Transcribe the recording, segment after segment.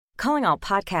Calling all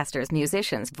podcasters,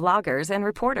 musicians, vloggers, and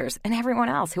reporters, and everyone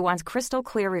else who wants crystal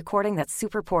clear recording that's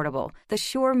super portable. The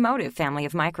Shure Motive family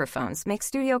of microphones makes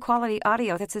studio-quality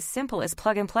audio that's as simple as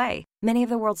plug and play. Many of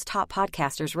the world's top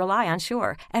podcasters rely on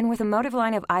Shure, and with a Motive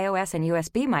line of iOS and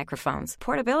USB microphones,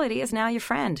 portability is now your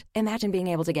friend. Imagine being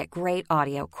able to get great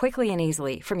audio quickly and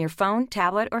easily from your phone,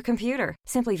 tablet, or computer.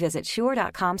 Simply visit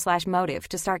shure.com/motive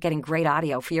to start getting great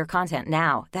audio for your content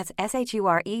now. That's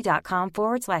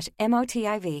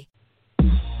SHURE.com/MOTIV.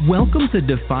 Welcome to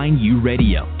Define You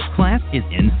Radio. Class is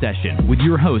in session with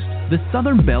your host, the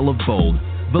Southern Belle of Bold,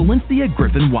 Valencia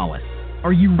Griffin Wallace.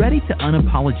 Are you ready to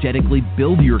unapologetically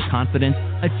build your confidence,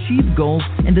 achieve goals,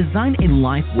 and design a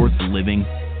life worth living?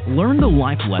 Learn the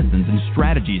life lessons and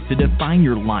strategies to define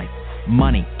your life,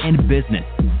 money, and business.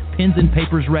 Pens and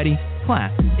papers ready?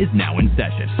 Class is now in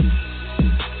session.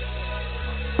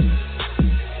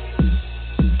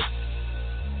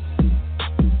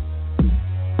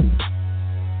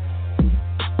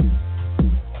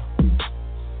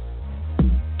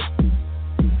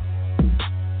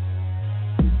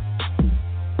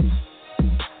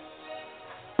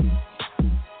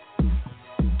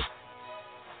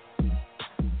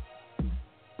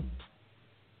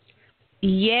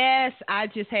 Yes, I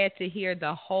just had to hear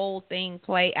the whole thing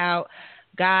play out.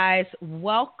 Guys,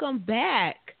 welcome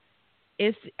back.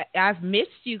 I've missed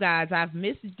you guys. I've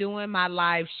missed doing my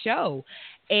live show.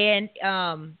 And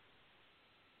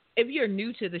if you're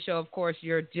new to the show, of course,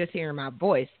 you're just hearing my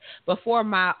voice. But for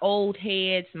my old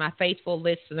heads, my faithful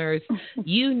listeners,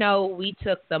 you know we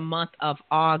took the month of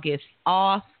August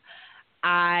off.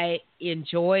 I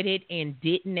enjoyed it and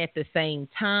didn't at the same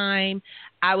time.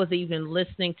 I was even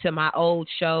listening to my old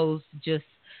shows, just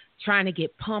trying to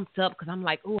get pumped up because I'm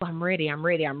like, oh, I'm ready.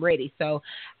 So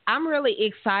I'm really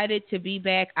excited to be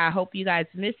back. I hope you guys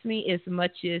miss me as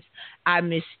much as I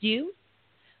missed you.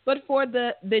 But for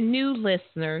the new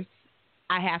listeners,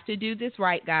 I have to do this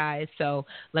right, guys. So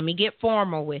let me get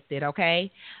formal with it,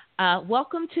 okay?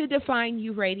 Welcome to Define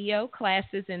You Radio,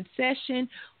 classes in session,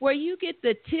 where you get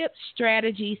the tips,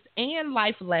 strategies, and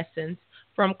life lessons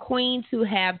from queens who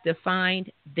have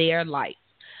defined their life.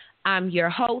 I'm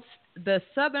your host, the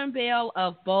Southern Belle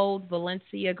of Bold,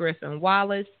 Valencia Griffin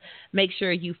Wallace. Make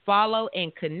sure you follow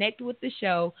and connect with the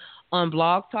show on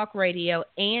Blog Talk Radio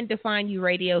and Define You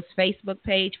Radio's Facebook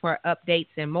page for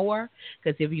updates and more.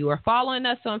 Because if you are following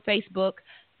us on Facebook,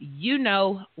 you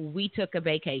know we took a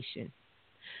vacation.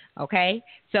 Okay,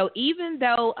 so even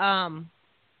though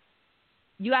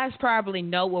you guys probably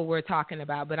know what we're talking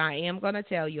about, but I am going to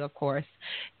tell you, of course,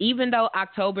 even though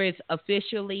October is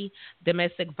officially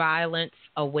Domestic Violence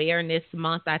Awareness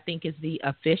Month, I think is the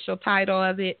official title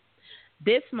of it,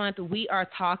 this month we are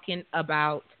talking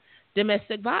about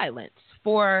domestic violence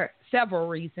for several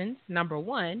reasons. Number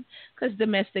one, because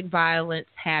domestic violence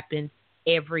happens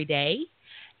every day.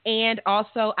 And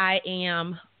also I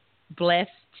am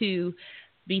blessed to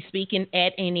be speaking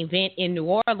at an event in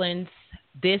New Orleans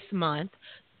this month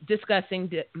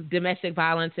discussing domestic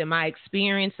violence and my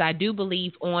experience. I do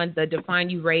believe on the Define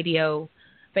You Radio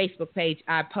Facebook page,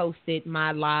 I posted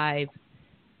my live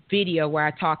video where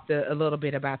I talked a little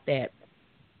bit about that.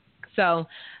 So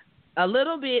a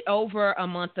little bit over a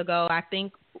month ago, I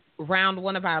think around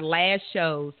one of our last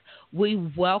shows, we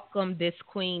welcomed this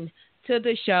queen to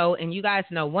the show. And you guys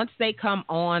know once they come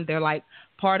on, they're like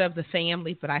part of the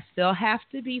family, but I still have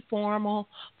to be formal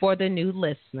for the new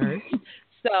listeners.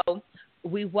 So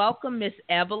we welcome Miss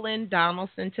Evelyn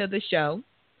Donaldson to the show.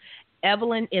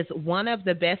 Evelyn is one of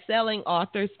the best-selling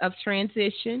authors of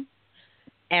Transition.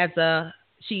 I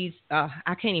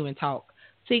can't even talk.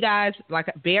 See, guys,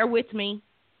 bear with me.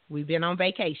 We've been on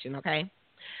vacation, okay?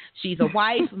 She's a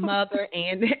wife, mother,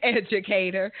 and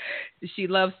educator. She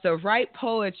loves to write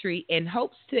poetry and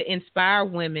hopes to inspire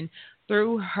women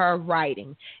through her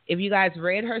writing. If you guys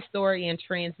read her story in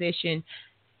Transition,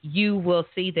 you will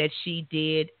see that she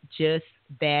did just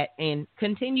that and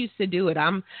continues to do it.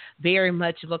 I'm very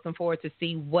much looking forward to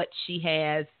see what she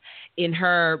has in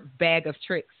her bag of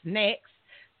tricks next.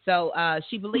 So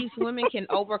she believes women can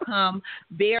overcome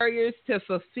barriers to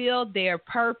fulfill their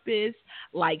purpose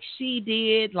like she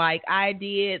did, like I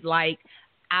did, like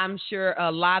I'm sure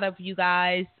a lot of you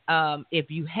guys, if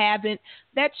you haven't,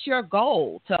 that's your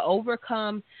goal, to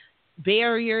overcome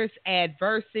barriers,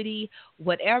 adversity,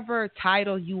 whatever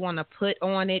title you want to put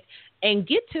on it, and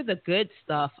get to the good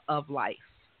stuff of life.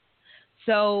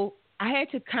 So I had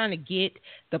to kind of get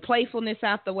the playfulness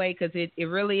out the way because it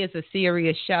really is a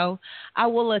serious show. I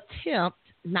will attempt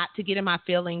not to get in my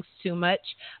feelings too much,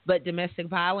 but domestic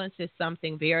violence is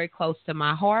something very close to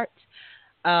my heart.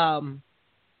 And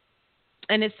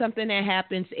it's something that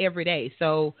happens every day.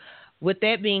 So with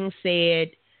that being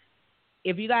said,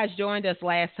 if you guys joined us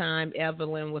last time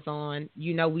Evelyn was on,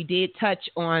 we did touch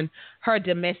on her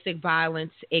domestic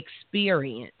violence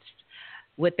experience.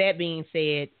 With that being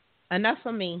said, enough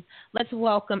from me. Let's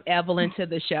welcome Evelyn to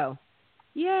the show.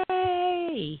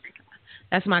 Yay!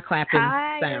 That's my clapping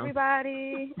sound. Hi,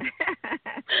 everybody.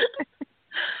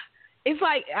 It's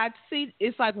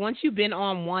like once you've been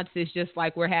on once, it's just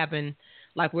like we're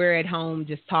at home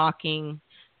just talking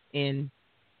and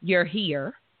you're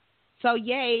here. So,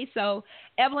 yay. So,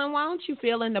 Evelyn, why don't you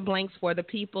fill in the blanks for the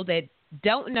people that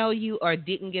don't know you or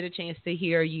didn't get a chance to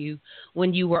hear you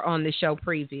when you were on the show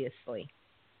previously?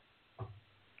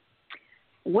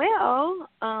 Well,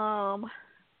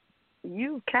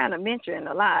 you kind of mentioned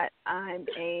a lot. I'm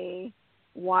a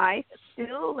wife,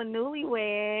 still a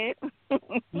newlywed.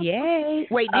 Yay.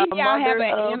 Wait, didn't y'all have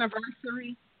an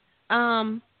anniversary?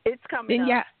 It's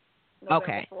coming up.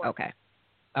 Okay.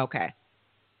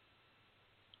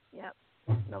 Yep,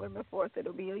 November 4th,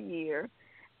 it'll be a year.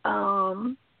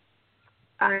 I'm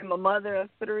a mother of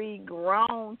 3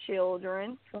 grown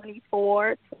children,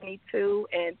 24, 22,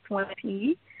 and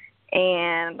 20.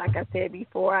 And like I said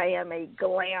before, I am a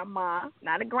grandma,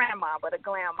 not a grandma, but a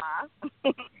grandma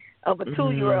of a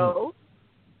 2-year-old.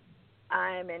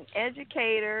 I'm an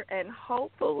educator, and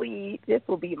hopefully this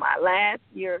will be my last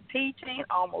year of teaching,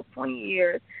 almost 20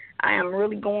 years. I am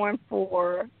really going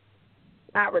for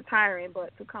not retiring,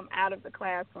 but to come out of the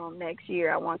classroom next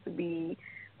year. I want to be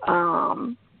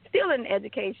still in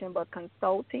education, but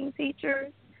consulting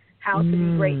teachers, how to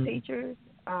be great teachers.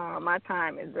 My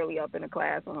time is really up in the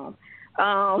classroom.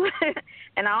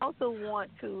 And I also want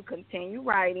to continue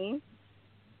writing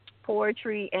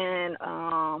poetry and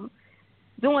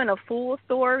doing a full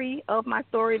story of my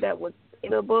story that was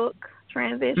in the book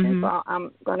transition. So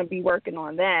I'm going to be working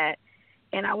on that.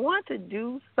 And I want to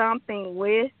do something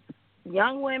with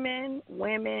young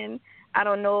women. I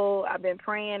don't know. I've been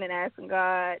praying and asking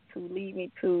God to lead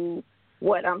me to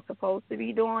what I'm supposed to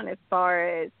be doing as far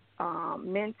as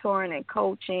mentoring and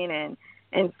coaching and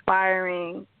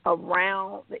inspiring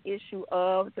around the issue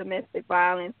of domestic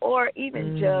violence, or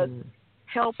even just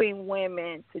helping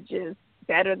women to just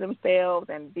better themselves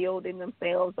and building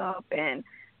themselves up and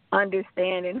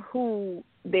understanding who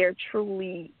they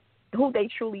truly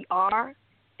are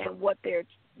and what they're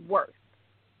worth.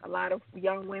 A lot of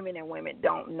young women and women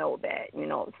don't know that,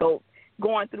 So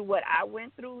going through what I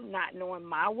went through, not knowing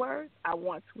my worth, I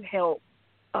want to help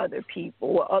other people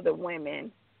or other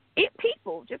women. Just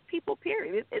people,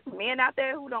 period. It's men out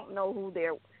there who don't know who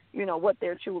they're, what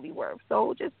they're truly worth.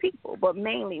 So just people, but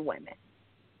mainly women.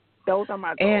 Those are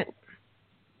my goals.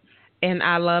 And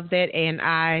I love that, and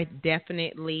I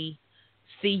definitely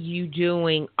see you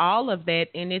doing all of that,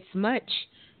 and it's much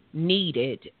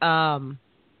needed.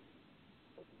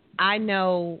 I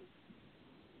know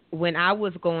when I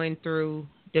was going through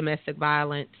domestic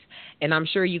violence, and I'm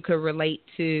sure you could relate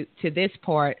to this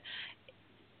part,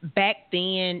 back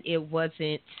then it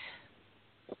wasn't,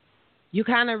 you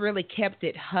kind of really kept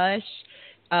it hush,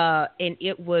 and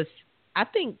it was, I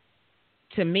think,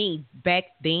 to me, back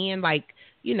then,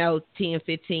 10,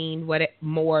 15,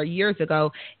 more years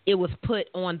ago, it was put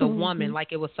on the woman, like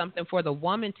it was something for the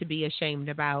woman to be ashamed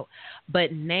about.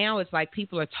 But now it's like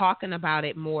people are talking about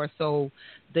it more, so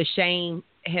the shame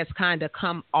has kind of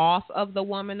come off of the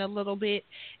woman a little bit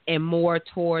and more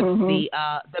towards the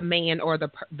man or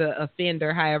the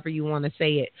offender, however you want to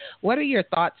say it. What are your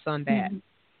thoughts on that?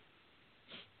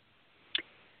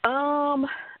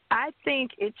 I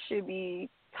think it should be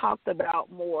talked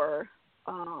about more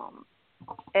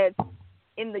as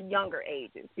in the younger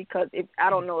ages, because I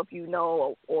don't know if you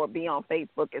know or be on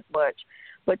Facebook as much,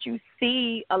 but you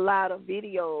see a lot of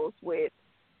videos with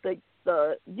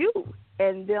the youth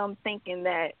and them thinking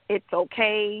that it's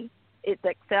okay, it's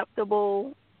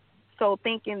acceptable, so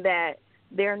thinking that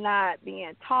they're not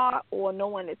being taught or no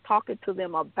one is talking to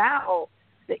them about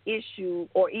the issue,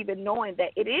 or even knowing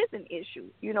that it is an issue,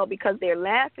 because they're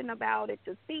laughing about it.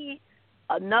 To see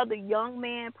another young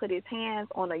man put his hands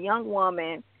on a young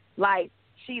woman like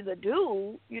she's a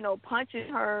dude, punching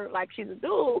her like she's a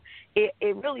dude,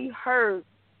 it really hurts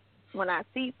when I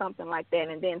see something like that,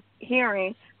 and then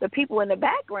hearing the people in the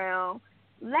background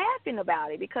laughing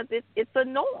about it, because it's a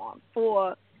norm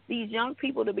for these young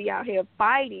people to be out here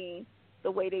fighting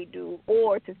the way they do,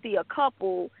 or to see a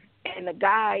couple and the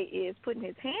guy is putting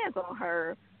his hands on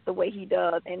her the way he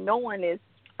does, and no one is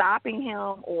stopping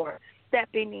him or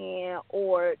stepping in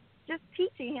or just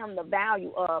teaching him the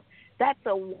value of, that's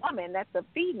a woman, that's a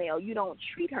female. You don't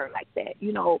treat her like that.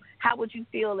 How would you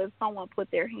feel if someone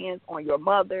put their hands on your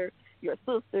mother, your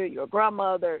sister, your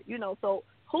grandmother? So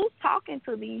who's talking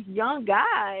to these young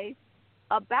guys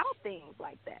about things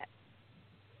like that.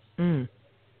 Mm.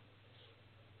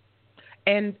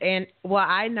 And well,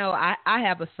 I know I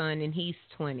have a son and he's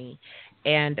 20,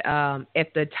 and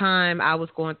at the time I was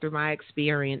going through my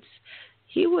experience,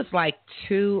 he was like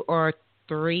 2 or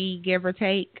 3, give or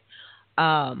take,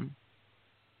 and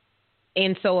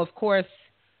so of course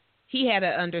he had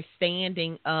an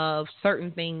understanding of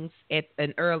certain things at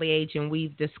an early age, and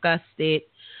we've discussed it,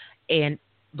 and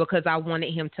because I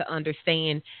wanted him to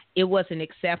understand it wasn't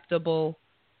acceptable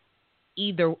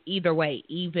either way,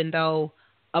 even though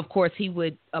of course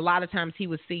a lot of times he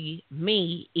would see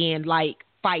me in like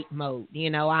fight mode. He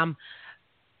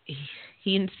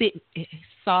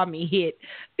saw me hit,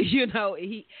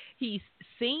 he's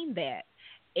seen that.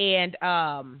 And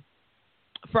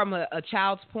from a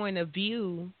child's point of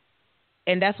view,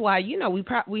 and that's why,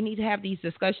 we need to have these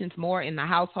discussions more in the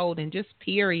household and just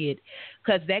period,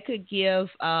 because that could give,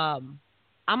 I'm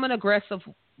an aggressive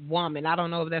woman. I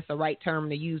don't know if that's the right term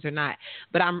to use or not,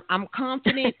 but I'm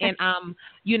confident and I'm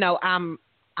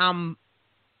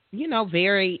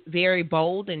very, very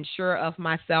bold and sure of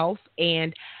myself.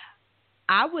 And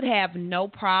I would have no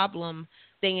problem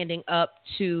standing up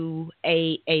to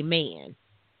a man,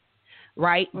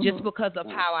 right? Mm-hmm. Just because of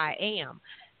how I am.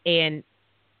 And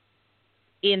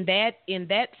in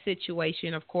that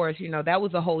situation, of course, that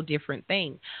was a whole different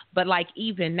thing. But like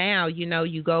even now,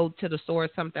 you go to the store or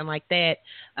something like that,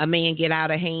 a man get out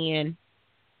of hand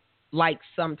like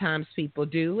sometimes people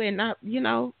do. And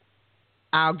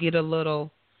I'll get a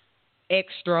little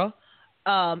extra,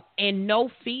 and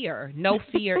no fear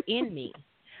in me,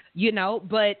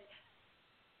 but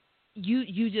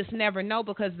you just never know,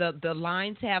 because the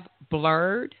lines have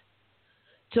blurred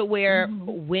to where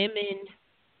women,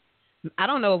 I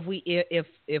don't know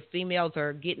if females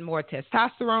are getting more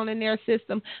testosterone in their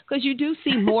system, because you do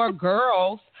see more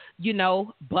girls,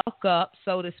 buck up,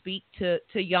 so to speak, to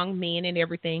young men and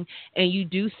everything. And you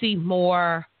do see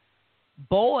more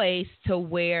boys to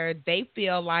where they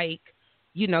feel like,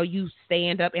 you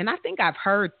stand up. And I think I've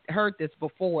heard this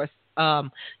before.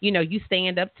 You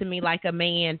stand up to me like a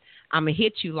man, I'm going to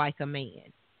hit you like a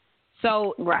man.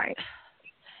 So, right.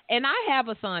 And I have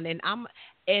a son,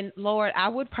 and Lord, I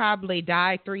would probably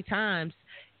die 3 times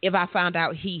if I found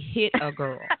out he hit a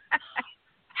girl.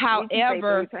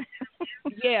 However,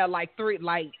 yeah, like 3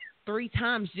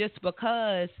 times, just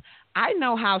because I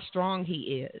know how strong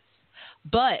he is.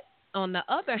 But on the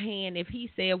other hand, if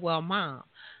he said, well, Mom,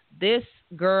 this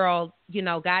girl,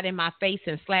 got in my face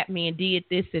and slapped me and did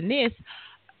this and this,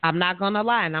 I'm not going to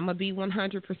lie, and I'm going to be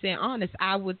 100% honest.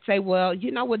 I would say, well,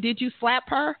 what, did you slap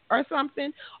her or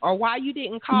something? Or why you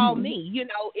didn't call me?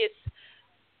 It's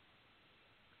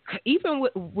even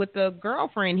with the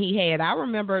girlfriend he had. I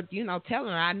remember,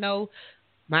 telling her, I know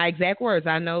my exact words.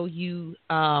 I know you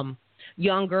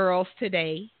young girls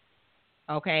today,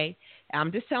 okay?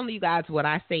 I'm just telling you guys what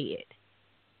I said,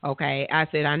 okay? I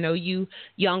said, I know you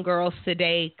young girls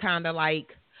today kind of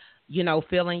like,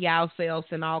 feeling yourselves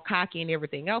and all cocky and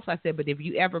everything else. I said, but if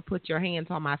you ever put your hands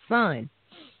on my son,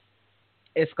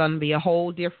 it's going to be a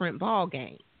whole different ball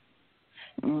game.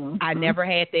 Mm-hmm. I never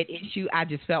had that issue. I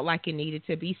just felt like it needed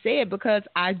to be said, because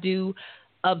I do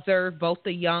observe both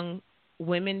the young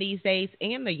women these days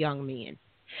and the young men.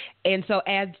 And so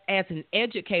as an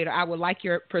educator, I would like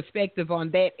your perspective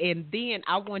on that. And then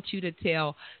I want you to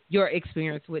tell your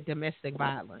experience with domestic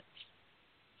violence.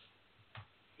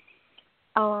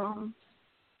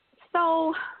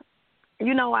 So,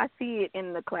 I see it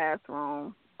in the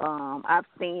classroom. I've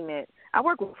seen it. I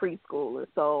work with preschoolers,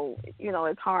 so,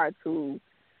 it's hard to,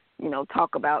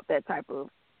 talk about that type of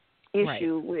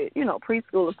issue with,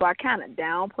 preschoolers. So I kind of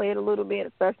downplay it a little bit,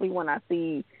 especially when I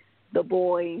see the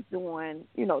boys doing,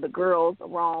 the girls the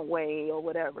wrong way or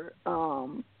whatever.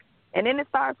 And then it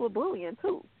starts with bullying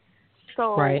too.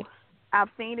 So I've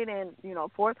seen it in,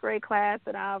 4th grade class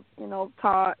that I've,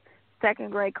 taught,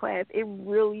 2nd grade class. It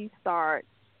really starts,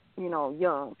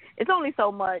 young. It's only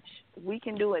so much we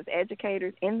can do as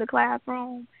educators in the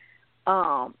classroom.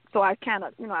 So I kind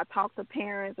of, I talk to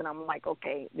parents and I'm like,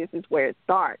 okay, this is where it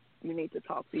starts. You need to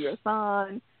talk to your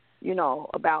son,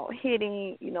 about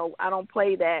hitting. I don't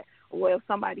play that. Well, if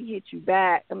somebody hits you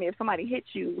back, if somebody hits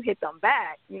you, hit them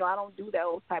back. I don't do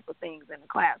those type of things in the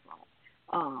classroom.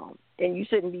 And you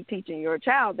shouldn't be teaching your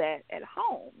child that at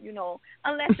home,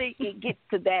 unless it gets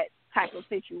to that type of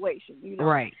situation,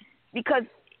 Right. Because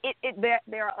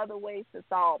there are other ways to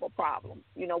solve a problem.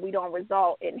 We don't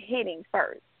result in hitting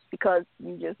first, because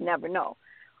you just never know.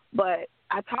 But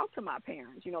I talk to my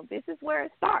parents, this is where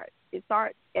it starts. It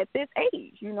starts at this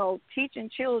age, teaching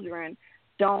children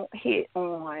don't hit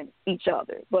on each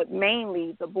other, but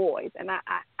mainly the boys. And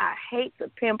I hate to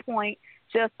pinpoint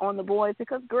just on the boys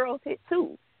because girls hit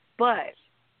too. But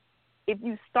if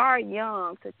you start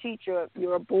young to teach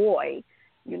your boy,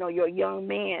 your young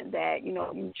man that,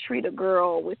 you treat a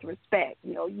girl with respect,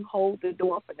 you hold the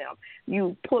door for them,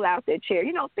 you pull out their chair,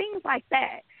 things like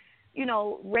that,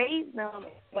 raise them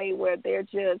in a way where they're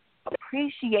just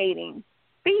appreciating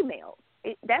females.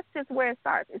 That's just where it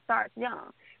starts. It starts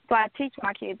young. So I teach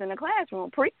my kids in the classroom,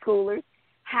 preschoolers,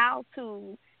 how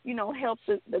to, help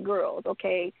the girls,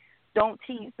 okay? Don't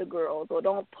tease the girls or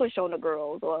don't push on the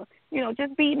girls or,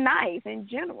 just be nice in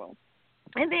general.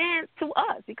 And then to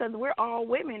us, because we're all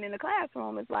women in the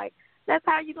classroom, it's like, that's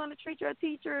how you're going to treat your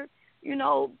teacher,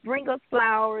 bring us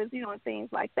flowers, and things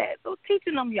like that. So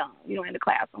teaching them young, in the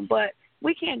classroom. But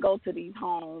we can't go to these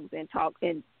homes and talk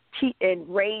and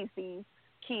raise these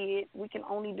kids. We can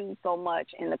only do so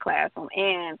much in the classroom.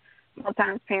 And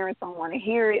sometimes parents don't want to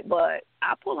hear it, but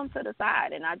I pull them to the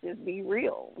side and I just be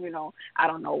real. I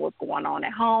don't know what's going on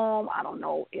at home. I don't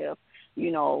know if,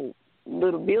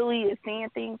 little Billy is seeing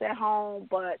things at home,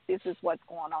 but this is what's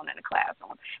going on in the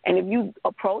classroom. And if you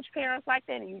approach parents like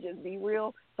that and you just be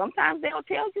real, sometimes they'll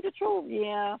tell you the truth.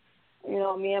 Yeah,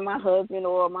 me and my husband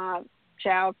or my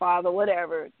child father,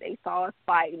 whatever, they saw us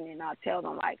fighting, and I tell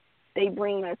them, like, they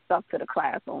bring their stuff to the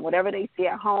classroom. Whatever they see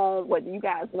at home, whether you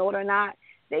guys know it or not,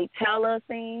 they tell us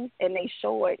things and they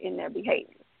show it in their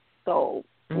behavior. So,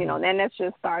 then that's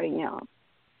just starting young.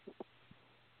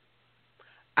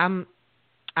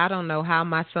 I don't know how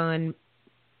my son,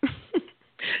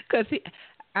 because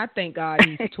I thank God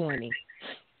he's 20.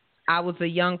 I was a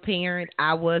young parent.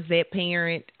 I was that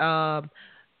parent.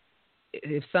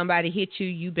 If somebody hit you,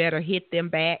 you better hit them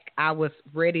back. I was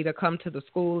ready to come to the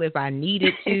school if I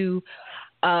needed to.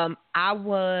 I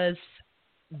was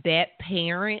that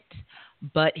parent,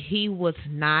 but he was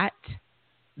not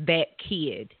that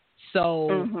kid.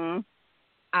 So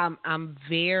I'm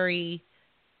very,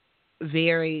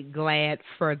 very glad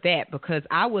for that, because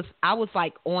I was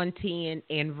like on 10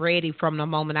 and ready from the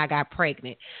moment I got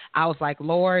pregnant. I was like,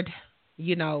 Lord,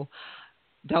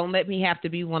 don't let me have to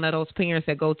be one of those parents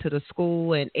that go to the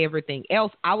school and everything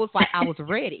else. I was like, I was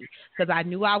ready because I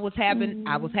knew I was having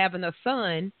a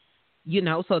son,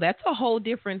 so that's a whole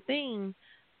different thing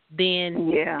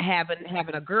than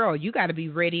having a girl. You got to be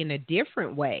ready in a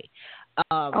different way.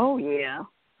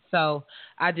 So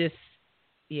I just,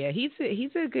 he's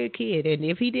a good kid, and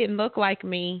if he didn't look like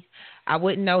me, I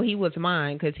wouldn't know he was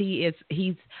mine, because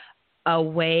he's a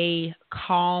way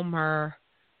calmer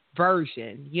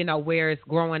version, whereas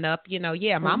growing up,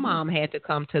 my mom had to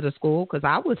come to the school because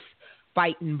I was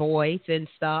fighting boys and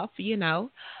stuff,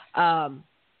 So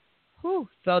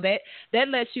that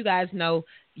lets you guys know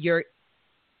your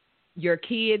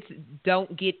kids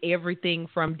don't get everything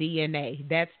from DNA.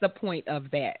 That's the point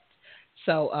of that.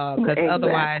 So, because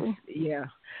otherwise,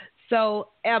 So,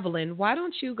 Evelyn, why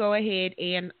don't you go ahead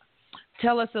and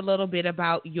tell us a little bit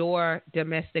about your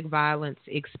domestic violence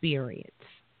experience?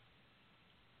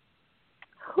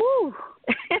 Whew.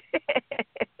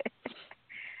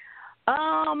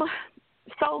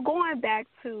 So going back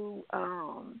to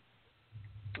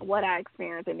what I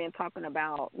experienced and then talking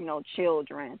about,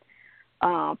 children.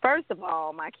 First of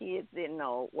all, my kids didn't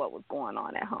know what was going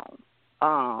on at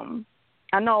home.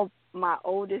 I know my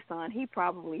oldest son, he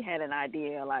probably had an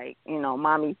idea, like,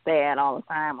 mommy's sad all the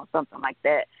time or something like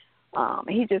that.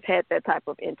 He just had that type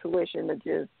of intuition to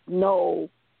just know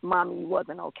mommy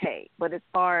wasn't okay. But as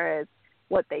far as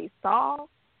what they saw,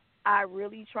 I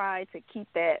really tried to keep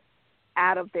that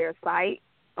out of their sight.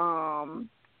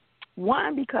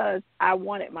 One, because I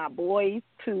wanted my boys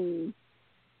to,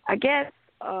 I guess,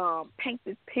 paint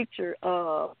this picture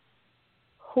of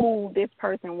who this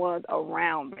person was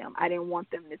around them. I didn't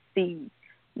want them to see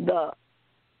the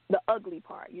ugly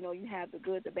part. You have the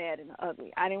good, the bad, and the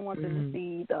ugly. I didn't want them to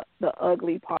see the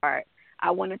ugly part.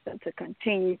 I wanted them to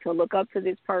continue to look up to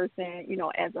this person,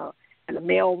 as a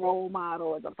male role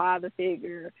model, as a father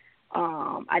figure.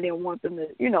 I didn't want them to,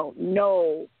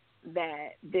 know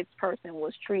that this person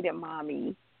was treating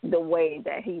mommy the way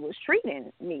that he was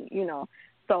treating me,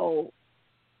 So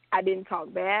I didn't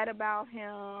talk bad about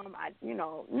him.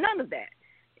 None of that.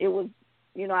 It was,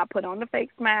 I put on the fake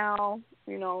smile,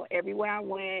 everywhere I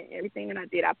went, everything that I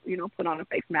did, I, put on a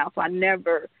fake smile. So I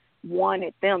never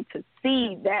wanted them to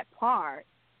see that part.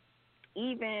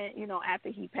 Even, after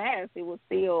he passed, it was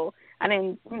still, I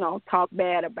didn't, talk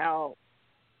bad about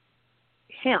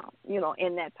him,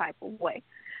 in that type of way.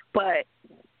 But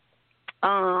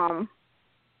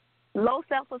low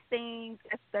self-esteem,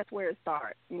 that's where it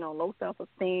starts. Low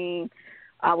self-esteem.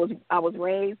 I was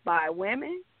raised by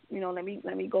women. Let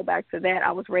me go back to that.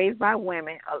 I was raised by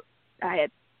women.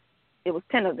 It was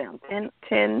 10 of them,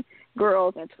 10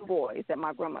 girls and 2 boys that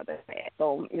my grandmother had.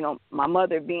 So, my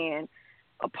mother being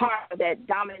a part of that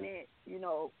dominant,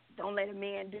 don't let a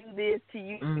man do this to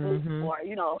you, or,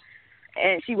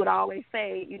 and she would always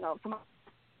say,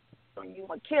 somebody you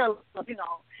want to kill,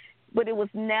 but it was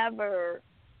never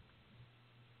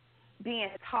being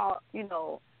taught,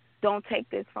 don't take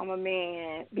this from a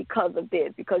man because of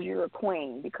this, because you're a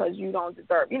queen, because you don't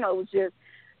deserve, it was just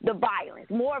the violence,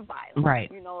 more violence.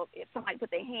 Right. If somebody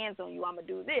put their hands on you, I'm going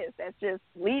to do this. That's just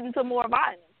leading to more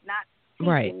violence, not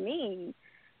teaching me,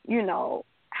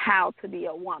 how to be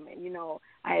a woman.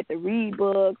 I had to read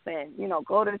books and,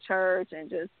 go to church and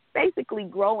just basically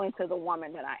grow into the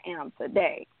woman that I am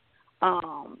today.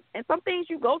 And some things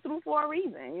you go through for a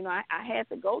reason. I had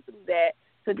to go through that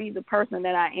to be the person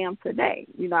that I am today.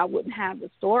 I wouldn't have the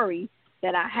story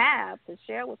that I have to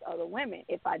share with other women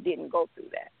if I didn't go through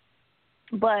that.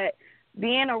 But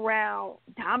being around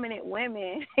dominant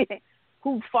women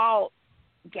who fought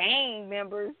gang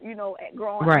members,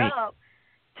 growing up,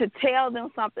 to tell them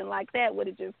something like that would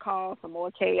have just caused some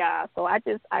more chaos. So I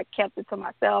kept it to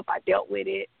myself. I dealt with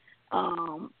it.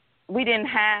 We didn't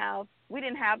have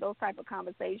those type of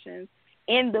conversations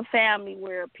in the family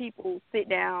where people sit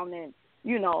down and,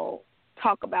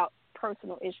 talk about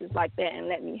personal issues like that and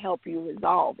let me help you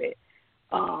resolve it.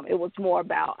 It was more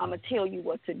about, I'm going to tell you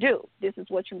what to do. This is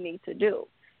what you need to do.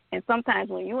 And sometimes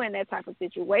when you're in that type of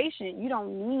situation, you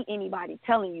don't need anybody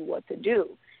telling you what to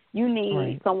do. You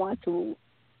need someone to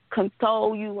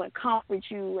console you and comfort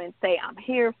you and say, I'm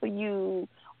here for you,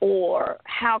 or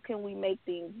how can we make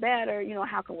things better?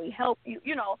 How can we help you?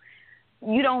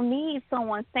 You don't need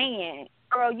someone saying,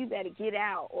 girl, you better get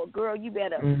out, or girl, you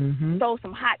better throw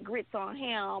some hot grits on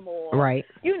him, or,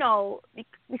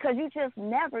 because you just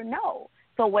never know.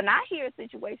 So when I hear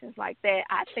situations like that,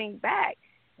 I think back,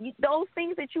 those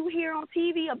things that you hear on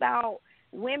TV about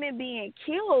women being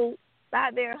killed by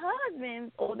their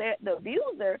husbands or the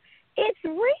abuser, it's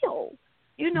real.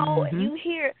 You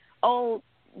hear,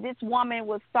 this woman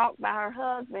was stalked by her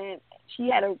husband. She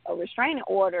had a restraining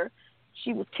order.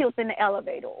 She was killed in the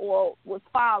elevator or was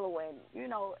following.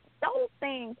 Those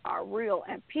things are real,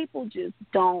 and people just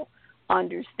don't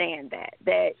understand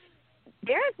that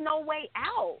there's no way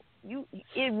out.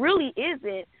 It really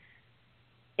isn't,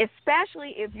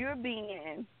 especially if you're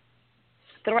being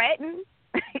threatened.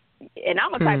 And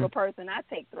I'm a type of person, I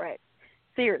take threats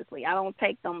seriously. I don't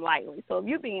take them lightly. So if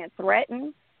you're being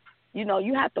threatened,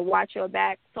 you have to watch your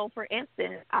back. So, for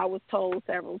instance, I was told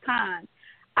several times,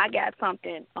 I got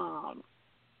something,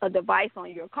 a device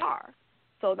on your car.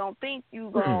 So don't think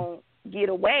you're going to get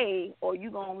away or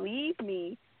you're going to leave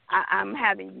me. I'm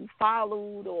having you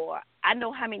followed, or I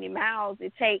know how many miles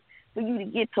it takes for you to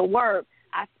get to work.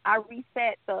 I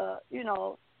reset the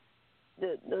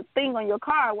thing on your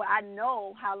car where I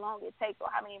know how long it takes or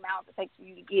how many miles it takes for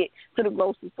you to get to the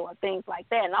grocery store, things like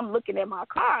that. And I'm looking at my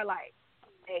car like,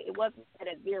 hey, it wasn't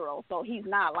at 0, so he's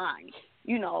not lying.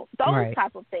 Those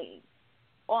type of things.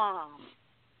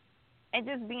 And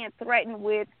just being threatened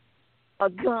with a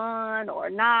gun or a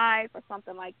knife or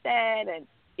something like that. And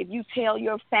if you tell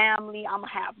your family, I'm going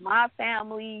to have my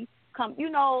family come,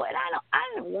 and I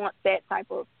didn't want that type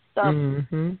of stuff.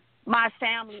 My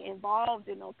family involved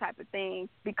in those type of things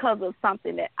because of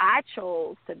something that I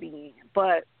chose to be in.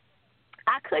 But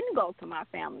I couldn't go to my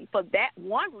family for that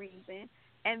one reason.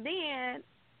 And then,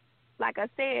 like I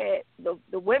said,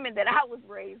 the women that I was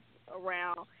raised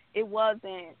around, it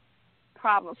wasn't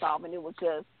problem solving. It was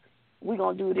just, we're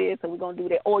going to do this and we're going to do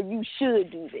that, or you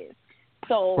should do this.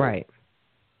 So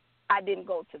I didn't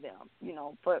go to them,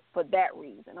 for that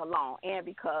reason alone, and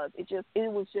because it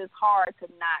was just hard to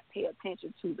not pay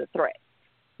attention to the threat.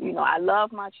 I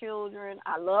love my children.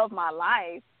 I love my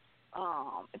life.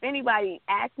 If anybody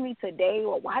asked me today,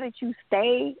 well, why did you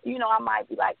stay? I might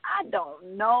be like, I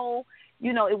don't know.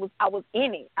 I was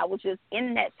in it. I was just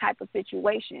in that type of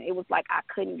situation. It was like I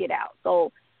couldn't get out.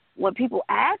 So when people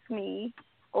ask me,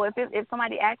 or if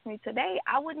somebody asked me today,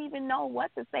 I wouldn't even know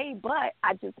what to say, but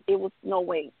it was no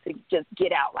way to just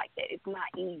get out like that. It's not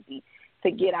easy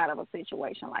to get out of a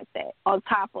situation like that. On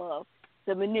top of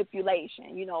the manipulation,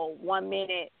 1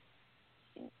 minute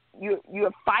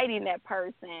you're fighting that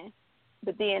person,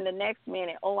 but then the next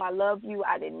minute, oh, I love you,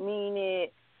 I didn't mean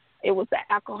it. It was the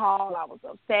alcohol, I was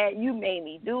upset, you made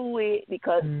me do it,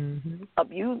 because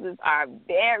abusers are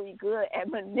very good at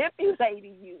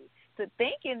manipulating you to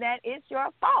thinking that it's your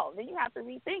fault. Then you have to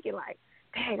rethink it like,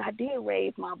 dang, I did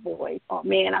raise my voice, or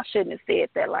man, I shouldn't have said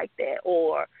that like that,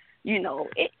 or,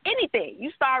 anything.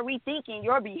 You start rethinking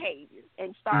your behavior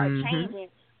and start changing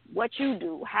what you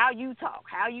do, how you talk,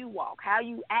 how you walk, how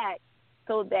you act,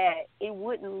 so that it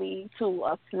wouldn't lead to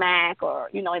a smack or,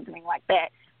 anything like that.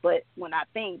 But when I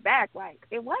think back, like,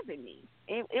 it wasn't me.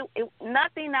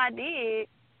 Nothing I did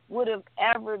would have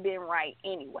ever been right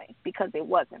anyway, because it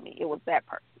wasn't me. It was that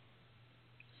person.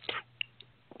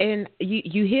 And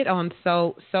you hit on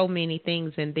so many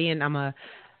things, and then I'm gonna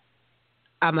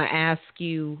ask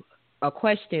you a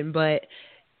question, but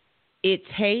it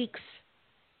takes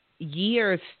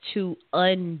years to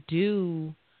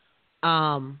undo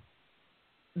the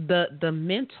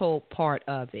mental part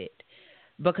of it,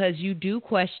 because you do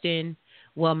question,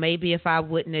 well, maybe if I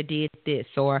wouldn't have did this,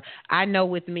 or I know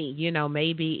with me,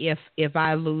 maybe if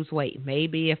I lose weight,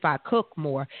 maybe if I cook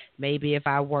more, maybe if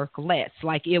I work less,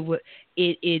 like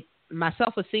my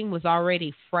self-esteem was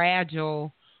already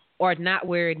fragile or not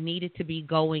where it needed to be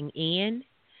going in.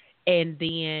 And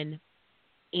then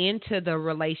into the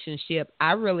relationship,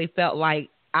 I really felt like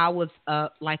I was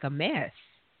like a mess.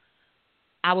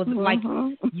 I was like,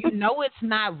 it's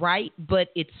not right, but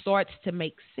it starts to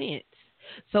make sense.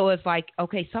 So it's like,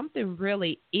 okay, something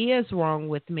really is wrong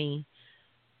with me,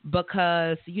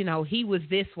 because, he was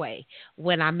this way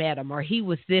when I met him, or he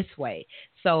was this way.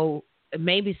 So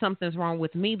maybe something's wrong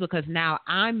with me, because now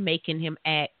I'm making him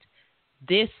act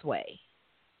this way.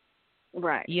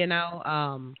 Right.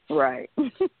 Right.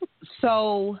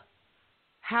 So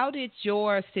how did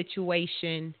your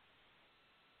situation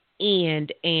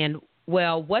end? And,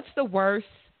 well, what's the worst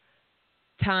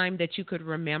time that you could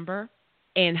remember?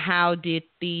 And how did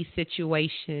the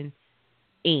situation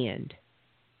end?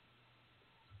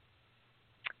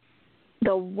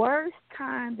 The worst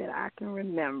time that I can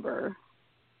remember,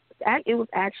 it was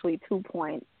actually 2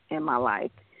 points in my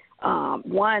life.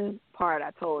 One part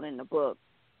I told in the book,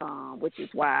 which is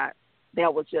why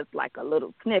that was just like a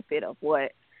little snippet of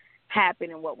what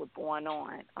happened and what was going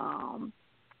on,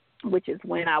 which is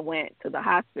when I went to the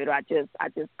hospital. I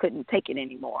just couldn't take it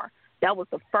anymore. That was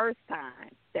the first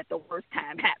time that the worst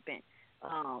time happened.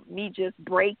 Me just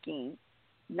breaking,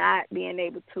 not being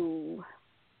able to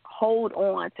hold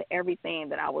on to everything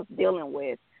that I was dealing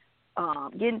with,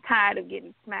 getting tired of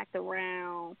getting smacked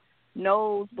around,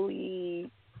 nosebleed,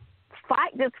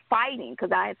 just fighting,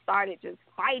 because I had started just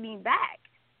fighting back.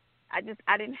 I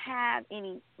didn't have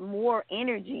any more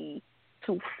energy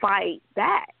to fight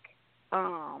back,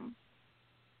 and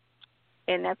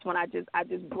that's when I just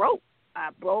broke. I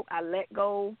let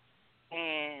go,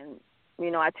 and,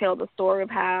 I tell the story of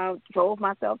how I drove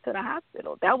myself to the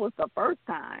hospital. That was the first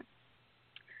time.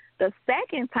 The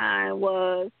second time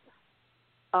was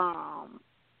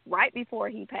right before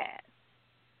he passed.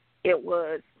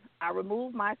 I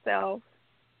removed myself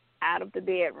out of the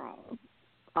bedroom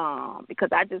because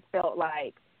I just felt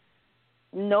like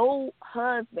no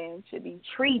husband should be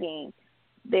treating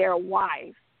their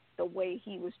wife the way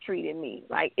he was treating me.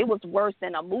 Like, it was worse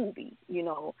than a movie,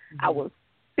 I was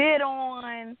spit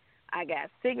on, I got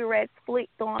cigarettes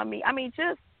flicked on me. I mean,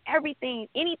 just everything,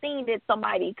 anything that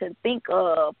somebody could think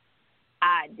of,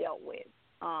 I dealt with.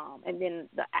 And then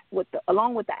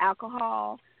along with the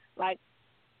alcohol, like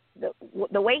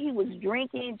the way he was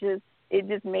drinking, it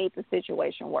just made the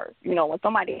situation worse. When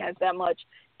somebody has that much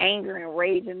anger and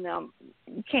rage in them,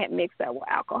 you can't mix that with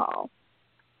alcohol.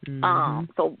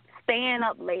 So staying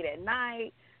up late at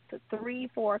night to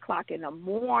 3-4 o'clock in the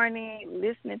morning,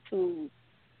 listening to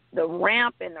the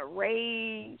ramp and the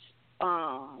rage,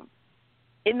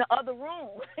 in the other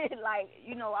room, like,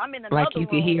 I'm in another room. Like you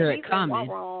could hear it coming.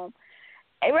 Room.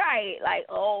 Right, like,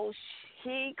 oh,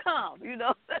 he come,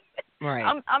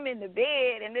 Right. I'm in the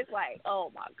bed, and it's like,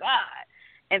 oh my God.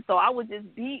 And so I would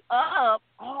just be up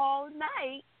all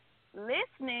night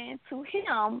listening to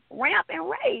him ramp and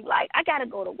rave. Like, I got to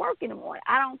go to work in the morning.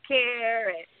 I don't care.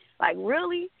 And, like,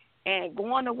 really? And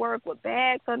going to work with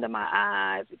bags under my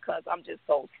eyes because I'm just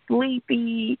so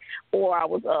sleepy, or I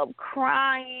was up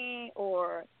crying,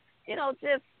 or,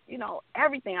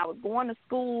 everything. I was going to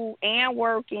school and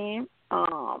working,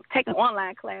 taking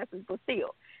online classes, but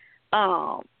still.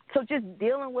 So just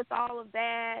dealing with all of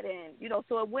that, and,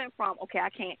 so it went from, okay, I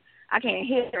can't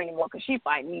hit her anymore because she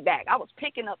fighting me back. I was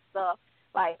picking up stuff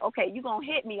like, okay, you going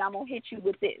to hit me, I'm going to hit you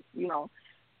with this,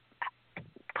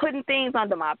 putting things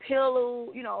under my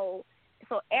pillow,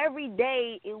 So every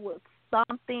day it was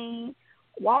something,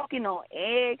 walking on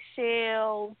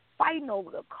eggshells, fighting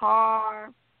over the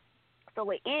car. So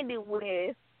it ended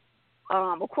with,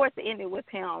 of course, it ended with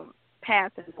him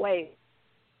passing away.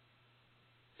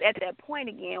 At that point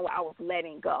again where I was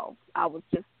letting go. I was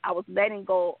letting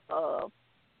go of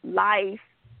life,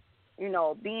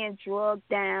 being drugged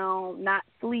down, not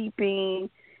sleeping.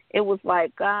 It was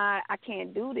like, God, I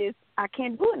can't do this. I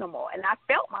can't do it no more. And I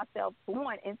felt myself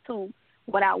going into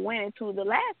what I went into the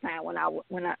last time when I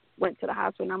went to the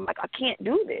hospital. And I'm like, I can't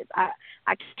do this. I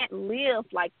can't live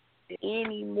like this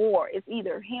anymore. It's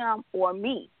either him or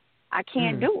me. I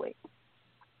can't do it.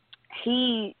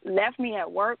 He left me at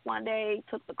work one day,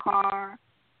 took the car,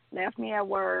 left me at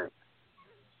work,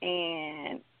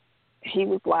 and he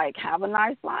was like, have a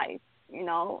nice life, you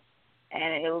know.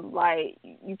 And it was like,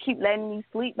 you keep letting me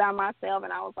sleep by myself.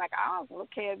 And I was like, I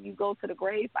don't care if you go to the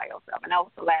grave by yourself. And that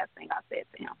was the last thing I said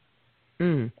to him.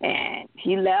 And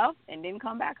he left and didn't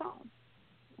come back home.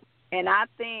 And I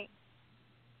think,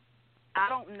 I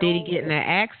don't know. Did he get in an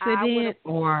accident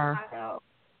or?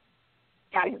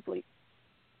 Died in his sleep.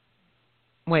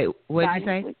 Wait, what did you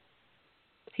say?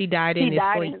 He died in his sleep? He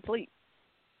died in his sleep.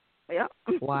 Yep.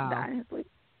 Wow. He died in his sleep.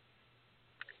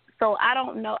 So I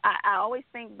don't know. I always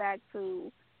think back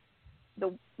to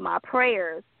my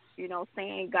prayers, you know,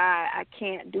 saying, God, I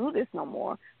can't do this no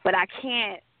more. But I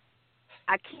can't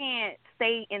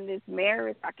stay in this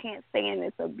marriage. I can't stay in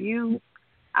this abuse.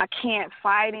 I can't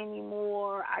fight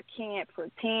anymore. I can't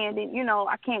pretend. And, you know,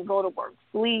 I can't go to work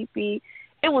sleepy.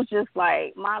 It was just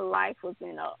like my life was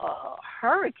in a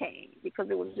hurricane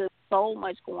because it was just so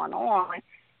much going on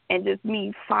and just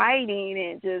me fighting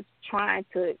and just trying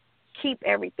to keep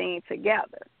everything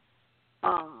together.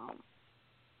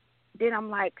 Then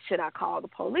I'm like, should I call the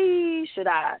police? Should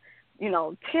I, you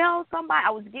know, tell somebody?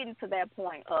 I was getting to that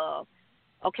point of,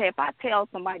 okay, if I tell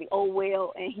somebody, oh,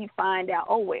 well, and he find out,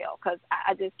 oh, well, because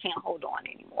I just can't hold on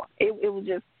anymore. It was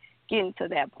just getting to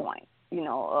that point, you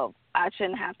know, of I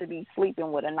shouldn't have to be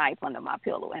sleeping with a knife under my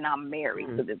pillow, and I'm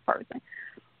married to this person.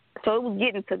 So it was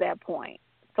getting to that point.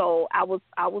 So I was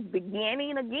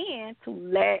beginning again to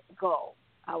let go.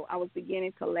 I was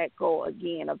beginning to let go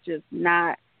again of just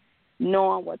not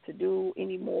knowing what to do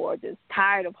anymore, just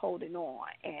tired of holding on.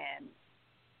 And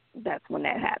that's when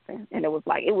that happened. And it was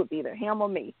like it was either him or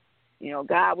me. You know,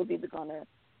 God was either going to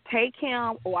take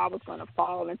him or I was going to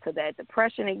fall into that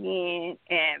depression again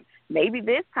and maybe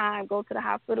this time go to the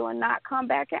hospital and not come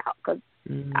back out because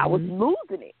I was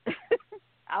losing it.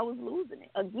 I was losing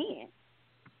it again.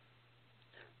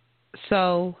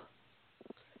 So,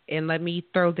 and let me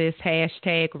throw this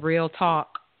hashtag real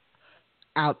talk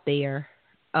out there.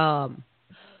 Were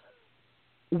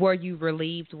you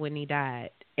relieved when he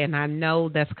died? And I know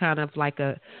that's kind of like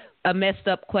a messed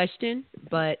up question,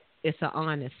 but it's an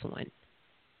honest one.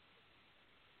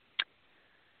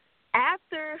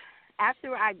 After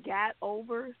I got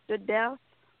over the death,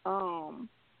 the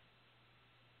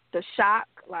shock,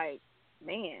 like,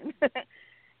 man,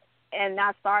 and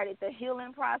I started the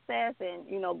healing process and,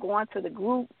 you know, going to the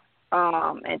group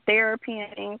and therapy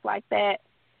and things like that,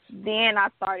 then I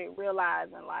started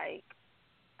realizing, like,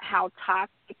 how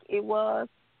toxic it was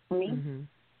for me,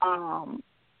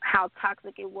 how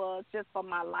toxic it was just for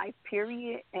my life,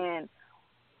 period, and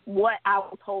what I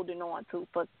was holding on to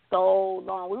for so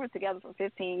long. We were together for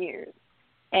 15 years,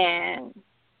 and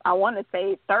I want to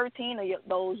say 13 of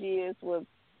those years was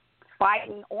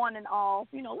fighting on and off.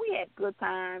 You know, we had good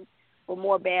times, but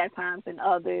more bad times than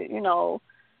others, you know,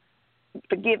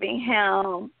 forgiving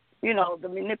him, you know, the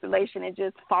manipulation and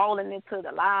just falling into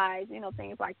the lies, you know,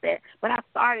 things like that. But I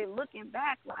started looking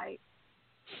back like,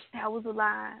 that was a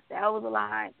lie, that was a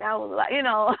lie, that was a lie, you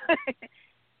know.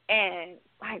 And,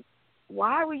 like,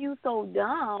 why were you so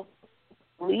dumb?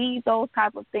 Leave those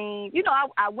type of things. You know,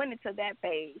 I went into that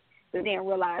phase, but then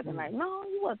realizing, like, no,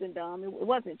 you wasn't dumb. It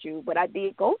wasn't you. But I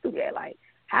did go through that. Like,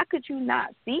 how could you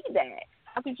not see that?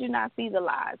 How could you not see the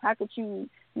lies? How could you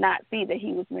not see that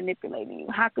he was manipulating you?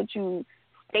 How could you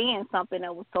stay in something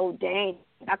that was so dangerous?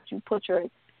 How could you put your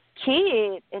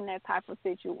kid in that type of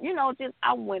situation? You know, just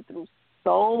I went through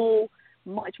so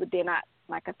much, but then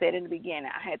like I said in the beginning,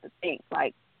 I had to think,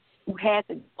 like, you had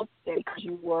to go there because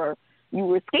you were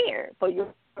scared for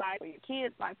your life, for your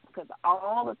kids' life, because of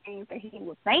all the things that he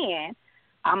was saying.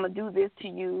 I'm gonna do this to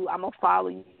you. I'm gonna follow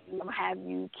you. I'm gonna have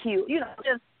you killed. You know,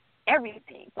 just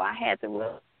everything. So I had to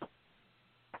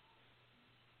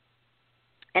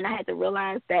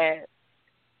realize that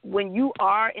when you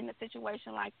are in a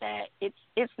situation like that,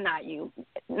 it's not you.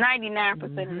 99%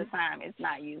 of the time, it's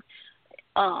not you.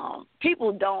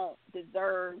 People don't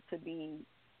deserve to be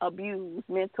abused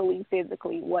mentally,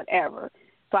 physically, whatever.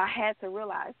 So I had to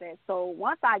realize that. So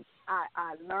once I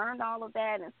learned all of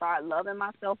that and started loving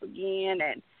myself again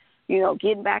and, you know,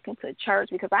 getting back into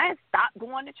church, because I had stopped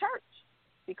going to church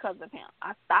because of him.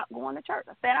 I stopped going to church.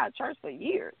 I sat out of church for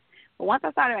years. But once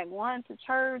I started going to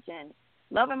church and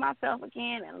loving myself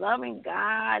again and loving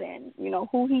God and, you know,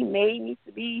 who he made me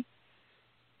to be,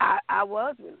 I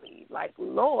was relieved. Like,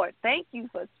 Lord, thank you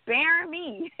for sparing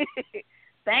me.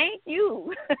 Thank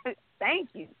you.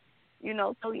 Thank you. You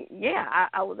know, so yeah,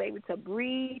 I was able to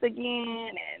breathe again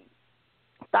and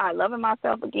start loving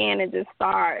myself again and just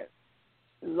start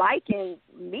liking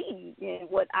me and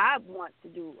what I want to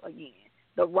do again.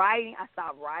 The writing, I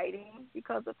stopped writing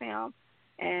because of him,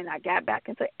 and I got back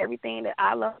into everything that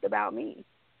I loved about me.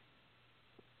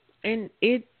 And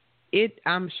it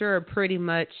I'm sure pretty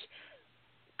much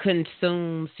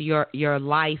consumes your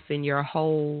life and your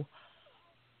whole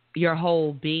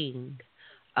being.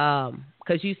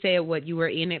 Because you said you were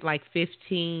in it like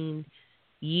 15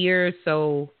 years,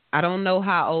 so I don't know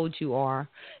how old you are,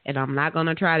 and I'm not going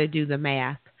to try to do the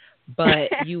math, but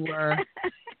you were,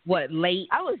 late?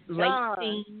 I was young. Late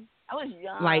teens? I was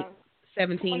young. Like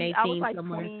 17, 20, 18, I was like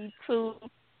somewhere? 22. Okay.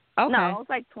 No, I was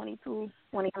like 22,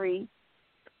 23.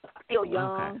 Still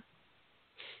young. Okay.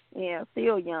 Yeah,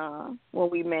 still young when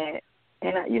we met.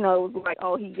 And, it was like,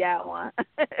 oh, he got one.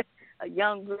 A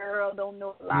young girl, don't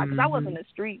know a lot. Because I wasn't a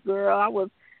street girl. I was,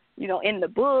 in the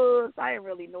books. I didn't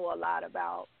really know a lot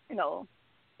about, a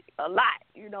lot,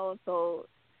 So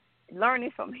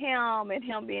learning from him and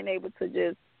him being able to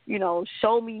just,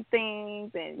 show me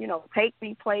things and, take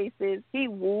me places, he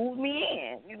wooed me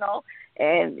in,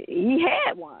 and he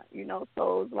had one,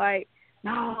 So it's like,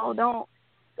 no,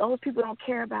 those people don't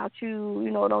care about you,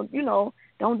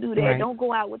 don't do that. Right. Don't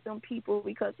go out with them people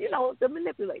because, the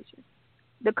manipulation,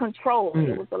 the control.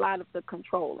 It was a lot of the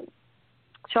controlling.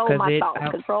 Control my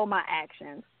thoughts, control my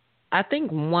actions. I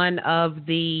think one of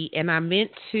and I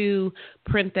meant to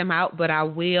print them out, but I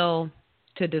will,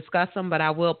 to discuss them, but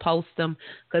I will post them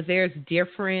because there's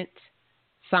different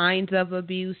signs of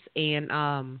abuse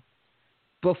and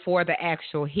before the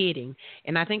actual hitting.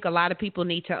 And I think a lot of people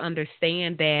need to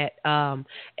understand that,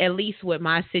 at least with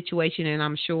my situation, and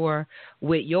I'm sure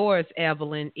with yours,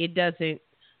 Evelyn, it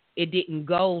didn't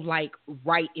go like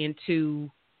right into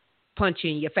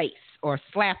punching your face or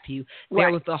slap you. Right.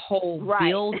 There was a whole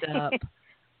build up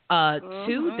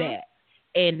to that.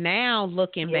 And now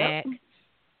looking back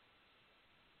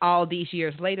all these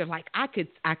years later, like I could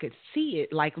see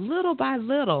it like little by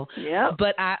little. Yep.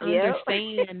 But I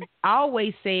understand. I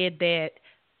always said that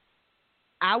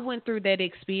I went through that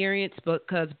experience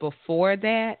because before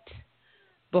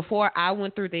I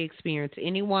went through the experience,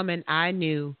 any woman I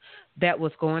knew that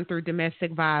was going through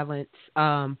domestic violence,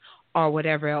 or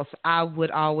whatever else, I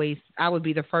would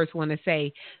be the first one to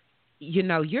say,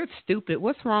 you're stupid.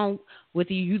 What's wrong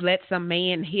with you? You let some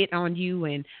man hit on you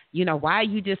and, why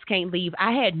you just can't leave.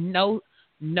 I had no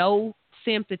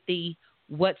sympathy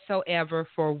whatsoever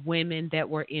for women that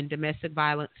were in domestic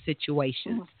violence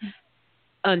situations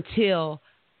until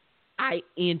I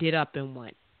ended up in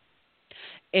one.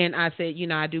 And I said,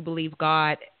 I do believe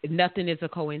God, nothing is a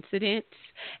coincidence,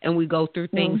 and we go through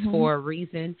things for a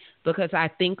reason, because I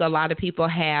think a lot of people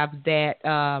have that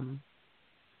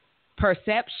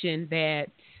perception that,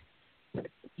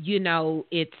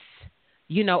 it's,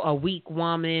 a weak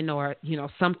woman or,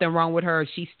 something wrong with her,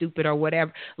 she's stupid or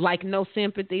whatever, like no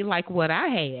sympathy like what I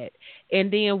had. And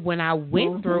then when I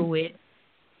went through it,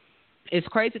 it's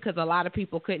crazy because a lot of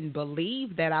people couldn't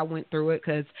believe that I went through it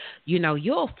because,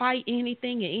 you'll fight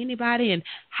anything and anybody and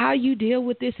how you deal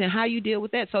with this and how you deal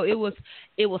with that. So it was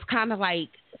kind of like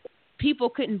people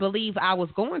couldn't believe I was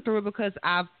going through it because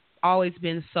I've always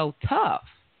been so tough,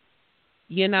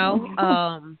 and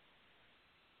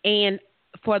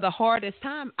for the hardest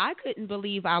time, I couldn't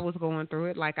believe I was going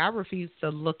through it. Like I refused to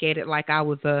look at it like I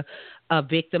was a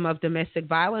victim of domestic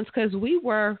violence because we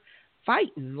were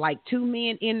fighting like two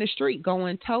men in the street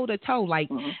going toe to toe. Like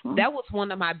that was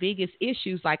one of my biggest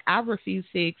issues. Like I refused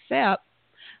to accept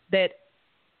that,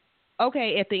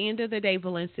 okay, at the end of the day,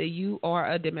 Valencia, you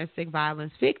are a domestic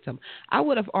violence victim. I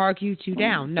would have argued you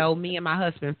down. No, me and my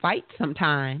husband fight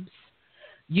sometimes,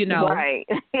 Right.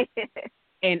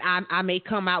 and I may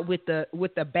come out with the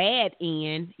bad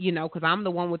end, because I'm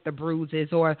the one with the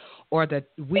bruises or the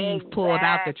weave pulled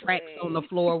out the tracks on the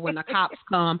floor when the cops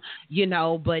come,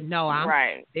 but no,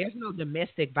 there's no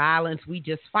domestic violence. We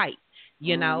just fight,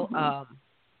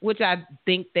 which I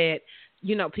think that,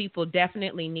 people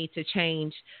definitely need to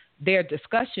change their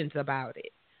discussions about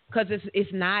it because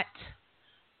it's not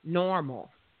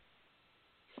normal.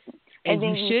 And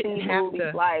then you shouldn't see have movies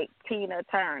to, like Tina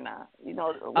Turner,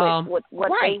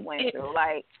 what they went through,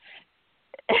 like.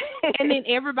 And then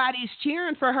everybody's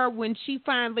cheering for her when she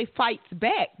finally fights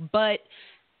back, but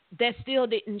that still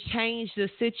didn't change the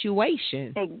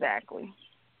situation. Exactly.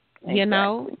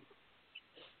 One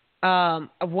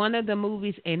of the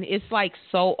movies, and it's like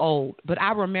so old, but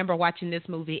I remember watching this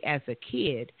movie as a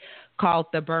kid called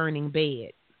The Burning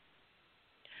Bed.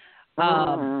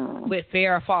 with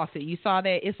Farrah Fawcett. You saw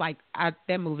that? It's like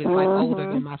that movie is like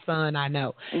older than my son. I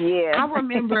know. Yeah. I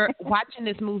remember watching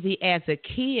this movie as a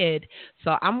kid.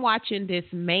 So I'm watching this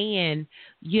man,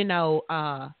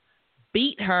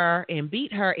 beat her,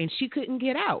 and she couldn't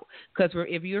get out. Because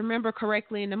if you remember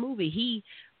correctly in the movie, he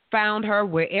found her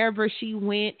wherever she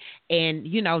went, and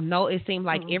it seemed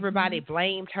like everybody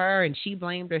blamed her and she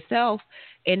blamed herself,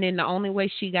 and then the only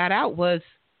way she got out was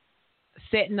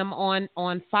setting them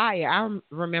on fire. I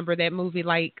remember that movie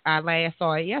like I last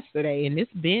saw it yesterday, and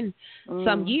it's been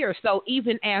some years. So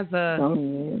even as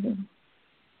a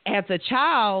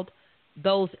child,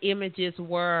 those images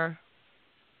were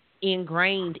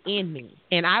ingrained in me,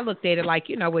 and I looked at it like,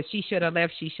 what she should have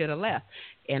left,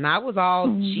 and I was all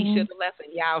she should have left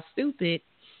and y'all stupid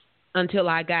until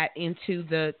I got into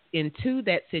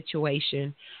that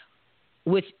situation,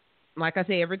 which, like I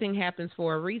said, everything happens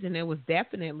for a reason. It was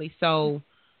definitely so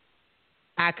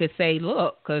I could say,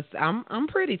 look, because I'm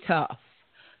pretty tough.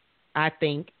 I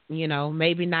think,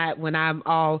 maybe not when I'm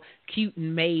all cute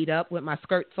and made up with my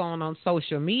skirts on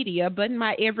social media, but in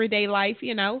my everyday life,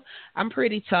 I'm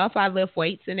pretty tough. I lift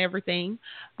weights and everything.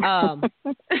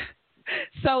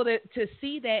 So to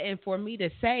see that, and for me to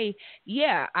say,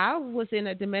 yeah, I was in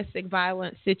a domestic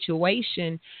violence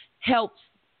situation, helps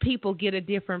people get a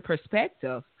different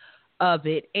perspective of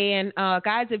it. And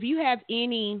guys, if you have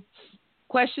any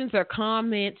questions or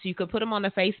comments, you can put them on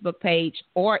the Facebook page,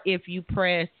 or if you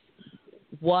press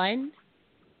 1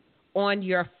 on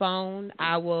your phone,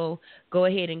 I will go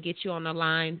ahead and get you on the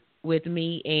line with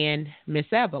me and Miss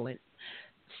Evelyn.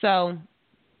 So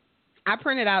I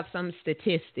printed out some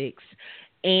statistics,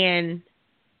 and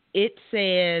it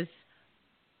says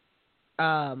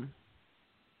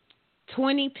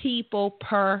 20 people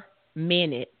per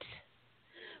minute.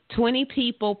 20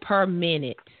 people per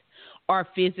minute are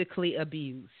physically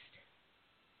abused.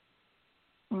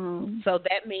 So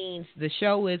that means the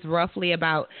show is roughly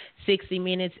about 60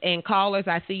 minutes. And callers,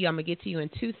 I see you. I'm going to get to you in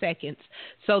 2 seconds.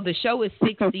 So the show is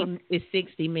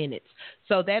 60 minutes.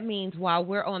 So that means while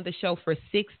we're on the show for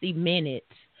 60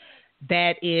 minutes,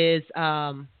 that is,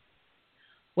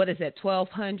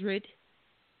 1,200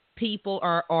 people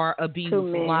are abused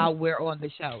while we're on the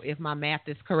show, if my math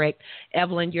is correct.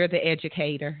 Evelyn, you're the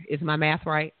educator. Is my math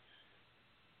right?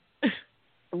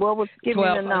 What was giving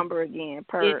the number again?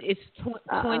 It's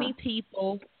 20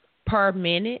 people per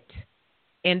minute,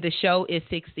 and the show is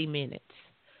 60 minutes.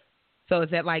 So is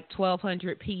that like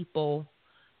 1,200 people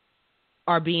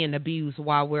are being abused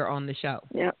while we're on the show?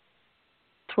 Yep,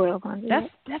 1,200. That's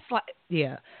like,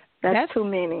 yeah, that's too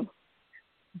many.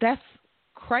 That's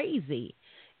crazy.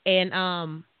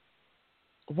 And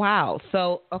wow.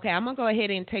 So okay, I'm gonna go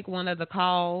ahead and take one of the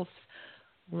calls.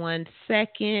 1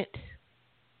 second.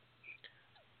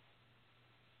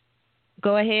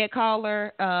 Go ahead,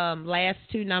 caller. Last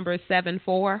 2 numbers,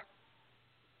 74.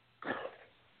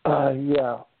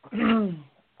 Yeah.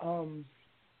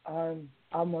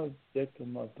 I'm a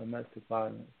victim of domestic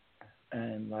violence,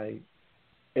 and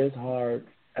it's hard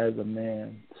as a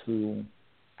man to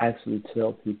actually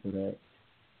tell people that,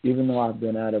 even though I've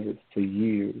been out of it for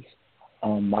years.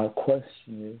 My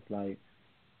question is,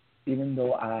 even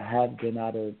though I have been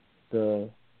out of the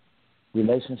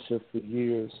relationship for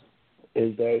years,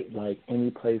 is there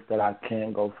any place that I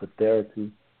can go for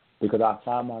therapy? Because I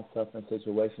find myself in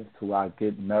situations where I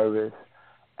get nervous,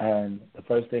 and the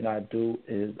first thing I do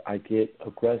is I get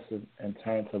aggressive and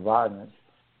turn to violence.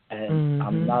 And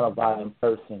I'm not a violent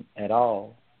person at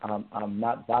all. I'm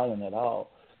not violent at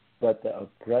all. But the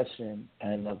aggression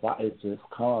and it just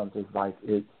comes. It's like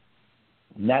it's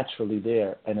naturally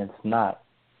there, and it's not.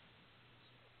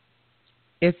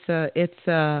 It's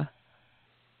a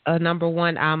number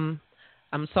one.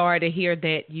 I'm sorry to hear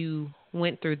that you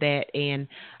went through that, and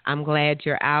I'm glad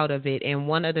you're out of it. And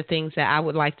one of the things that I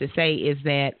would like to say is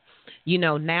that,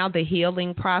 now the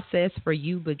healing process for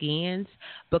you begins,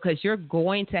 because you're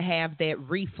going to have that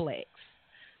reflex.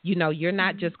 You're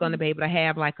not just going to be able to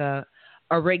have a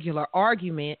regular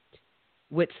argument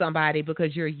with somebody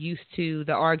because you're used to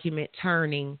the argument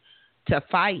turning to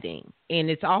fighting. And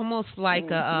it's almost like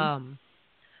a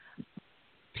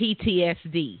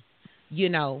PTSD,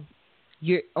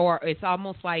 or it's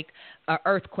almost like an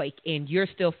earthquake, and you're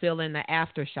still feeling the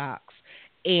aftershocks.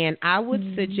 And I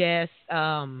would suggest,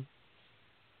 and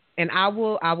I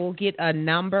will get a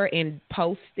number and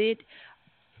post it,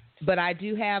 but I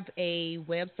do have a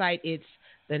website. It's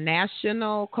the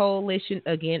National Coalition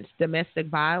Against Domestic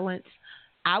Violence.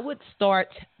 I would start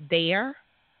there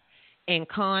and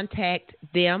contact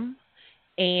them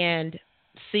and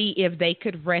see if they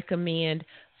could recommend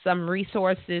some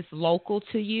resources local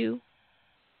to you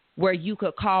where you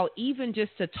could call even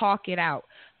just to talk it out.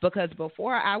 Because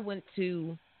before I went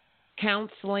to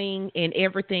counseling and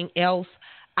everything else,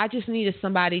 I just needed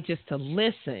somebody just to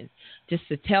listen, just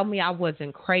to tell me I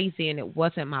wasn't crazy and it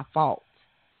wasn't my fault.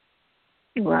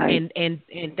 Right. And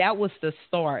that was the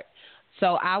start.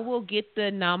 So I will get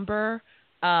the number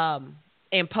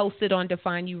and post it on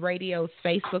Define You Radio's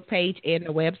Facebook page and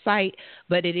the website.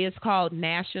 But it is called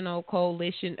National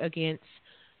Coalition Against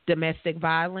Domestic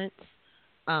Violence.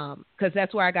 Because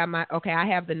that's where I got I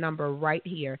have the number right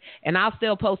here. And I'll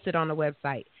still post it on the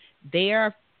website.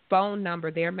 Their phone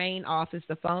number, their main office,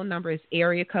 the phone number is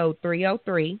area code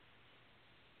 303.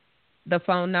 The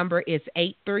phone number is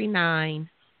 839-1852.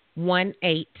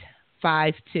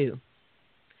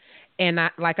 And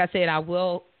like I said, I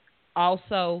will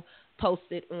also post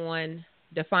it on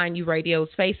Define You Radio's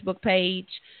Facebook page.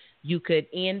 You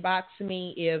could inbox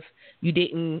me if you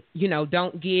didn't,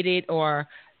 don't get it or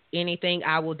anything.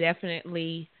 I will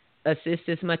definitely assist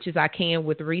as much as I can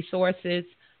with resources,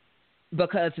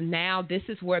 because now this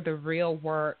is where the real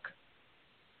work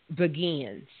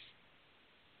begins.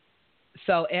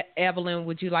 So, Evelyn,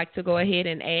 would you like to go ahead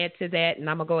and add to that? And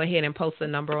I'm going to go ahead and post a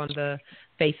number on the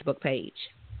Facebook page.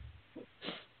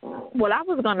 Well, I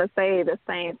was going to say the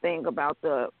same thing about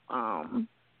the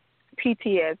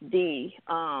PTSD.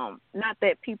 Not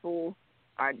that people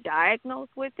are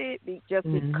diagnosed with it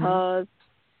just because,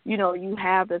 you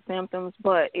have the symptoms,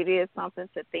 but it is something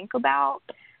to think about.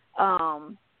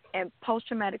 And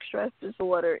post-traumatic stress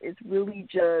disorder is really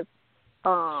just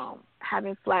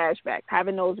having flashbacks,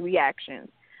 having those reactions.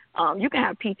 You can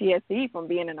have PTSD from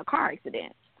being in a car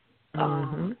accident.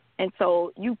 And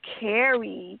so you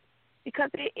carry,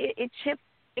 because it chips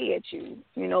away at you,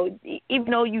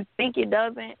 even though you think it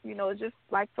doesn't, it's just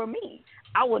like for me,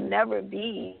 I will never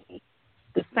be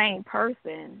the same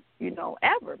person,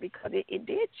 ever, because it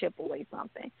did chip away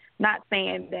something. Not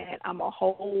saying that I'm a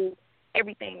whole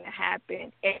everything that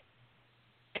happened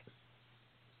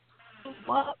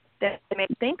that made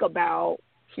me think about,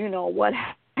 what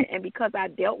happened. And because I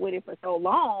dealt with it for so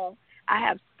long, I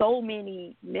have so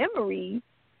many memories,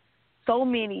 so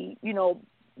many,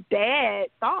 bad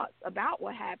thoughts about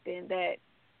what happened, that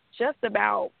just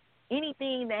about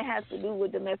anything that has to do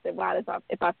with domestic violence,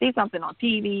 if I see something on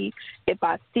TV, if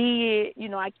I see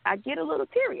it, I get a little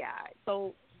teary-eyed.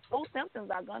 So those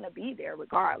symptoms are going to be there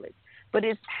regardless. But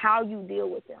it's how you deal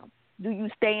with them. Do you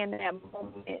stay in that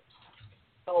moment,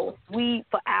 weep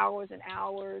for hours and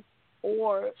hours,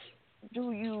 or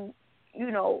do you,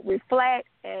 reflect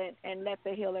and let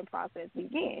the healing process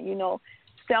begin?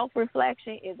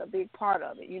 Self-reflection is a big part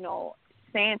of it.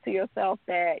 Saying to yourself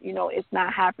that, it's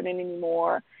not happening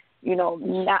anymore,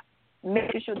 not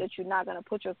making sure that you're not going to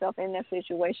put yourself in that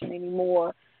situation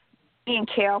anymore, being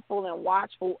careful and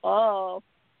watchful of,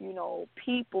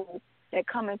 people that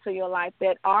come into your life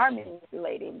that are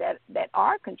manipulating, that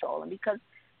are controlling. Because,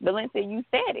 Valencia, you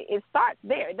said it. It starts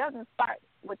there. It doesn't start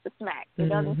with the smack. It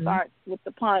doesn't start with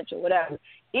the punch or whatever.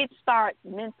 It starts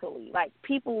mentally. Like,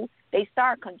 people, they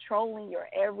start controlling your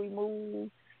every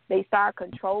move. They start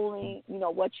controlling,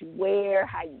 what you wear,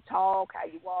 how you talk, how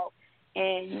you walk.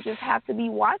 And you just have to be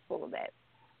watchful of that.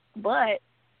 But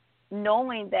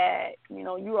knowing that,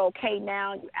 you're okay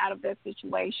now, you're out of that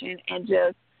situation, and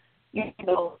just, and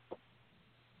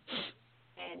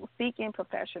seeking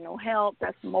professional help,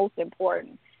 that's most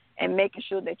important, and making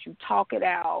sure that you talk it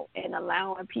out and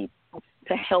allowing people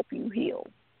to help you heal.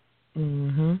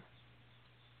 And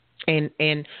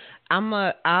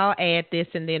I'll add this,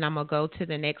 and then I'm gonna go to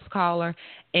the next caller.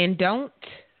 And don't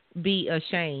be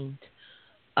ashamed,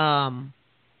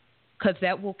 because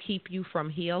that will keep you from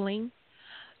healing.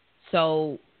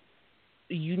 So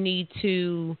you need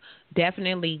to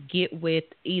definitely get with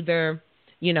either,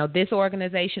 this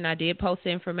organization. I did post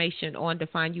information on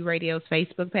Define You Radio's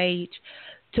Facebook page,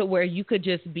 to where you could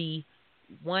just be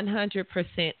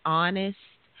 100% honest.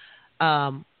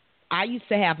 I used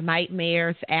to have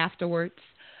nightmares afterwards.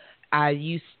 I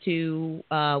used to,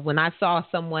 when I saw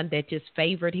someone that just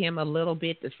favored him a little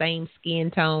bit, the same skin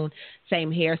tone,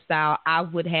 same hairstyle, I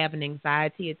would have an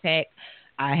anxiety attack.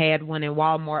 I had one in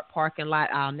Walmart parking lot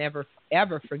I'll never,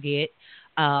 ever forget.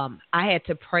 I had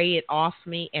to pray it off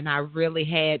me, and I really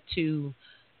had to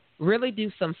really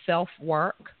do some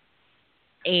self-work.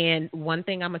 And one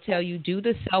thing I'm going to tell you, do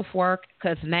the self-work,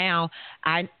 because now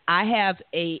I have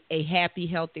a happy,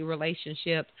 healthy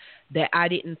relationship that I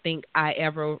didn't think I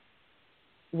ever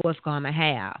was going to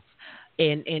have.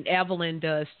 And Evelyn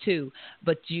does too.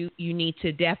 But you need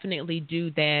to definitely do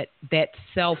that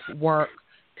self-work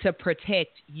to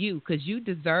protect you, because you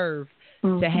deserve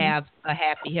to have a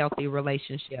happy, healthy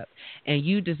relationship, and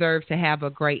you deserve to have a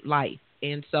great life.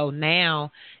 And so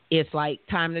now it's like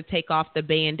time to take off the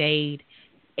Band-Aid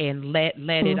and let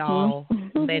it all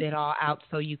out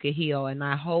so you can heal. And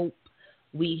I hope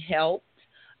we helped.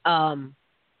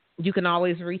 You can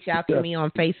always reach out to me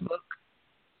on Facebook.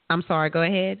 I'm sorry, go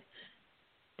ahead.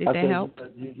 Did that help?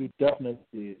 You definitely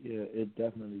did. Yeah, it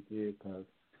definitely did. Because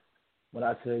when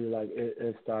I tell you, like,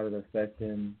 it started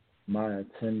affecting my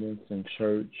attendance in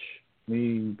church,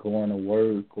 me going to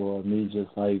work, or me just,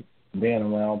 like, being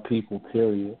around people,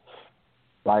 period.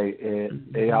 Like,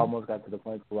 it almost got to the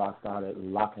point where I started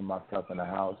locking myself in the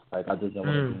house. Like, I just didn't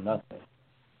want to do nothing.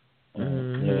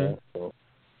 And, so.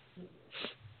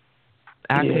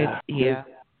 It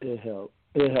helped.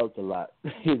 It helped a lot.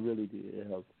 It really did. It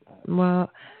helped a lot. Well,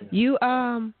 you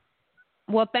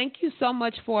thank you so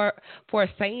much for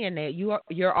saying that.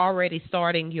 You're already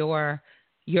starting your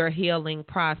healing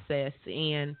process,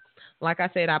 and like I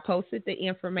said, I posted the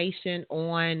information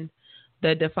on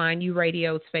the Define You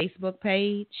Radio's Facebook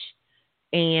page,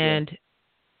 and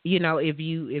you know, if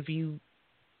you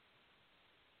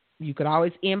could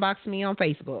always inbox me on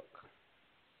Facebook.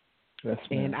 Yes,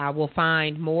 ma'am. And I will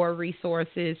find more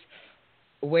resources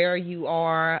where you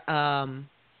are.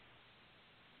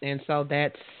 And so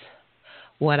that's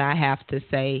what I have to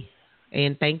say.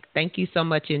 And thank you so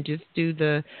much. And just do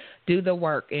the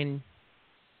work, and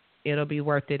it'll be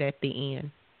worth it at the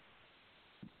end.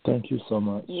 Thank you so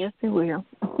much. Yes, it will.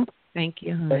 Thank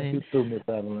you, honey. Thank you too, Miss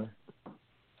Evelyn.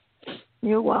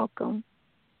 You're welcome.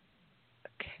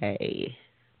 Okay.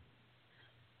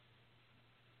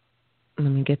 Let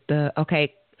me get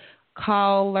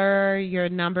caller, your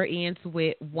number ends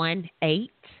with 18.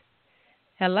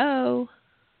 Hello.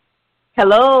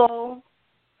 Hello.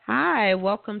 Hi,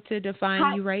 welcome to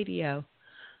Define You Radio.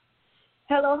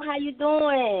 Hello, how you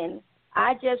doing?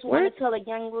 I just want to tell a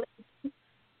young lady,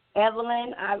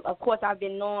 Evelyn, of course I've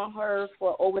been knowing her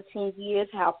for over 10 years,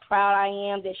 how proud I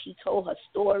am that she told her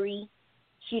story.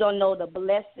 She don't know the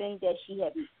blessing that she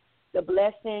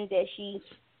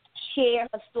share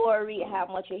her story, how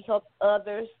much it helped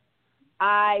others.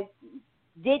 I've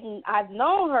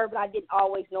known her, but I didn't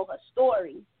always know her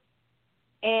story.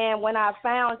 And when I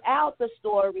found out the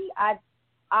story, I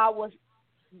was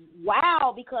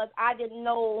wow, because I didn't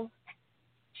know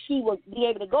she would be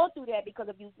able to go through that, because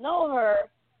if you know her,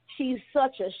 she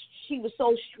was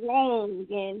so strong,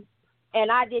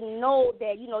 and I didn't know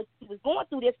that, you know, she was going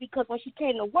through this, because when she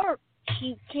came to work,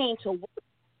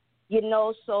 you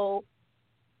know, so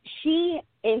she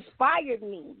inspired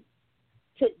me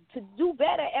to do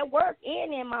better at work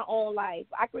and in my own life.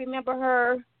 I can remember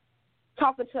her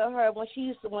talking to her when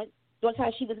one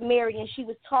time she was married, and she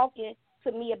was talking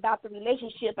to me about the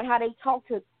relationship and how they talked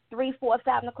to 3, 4,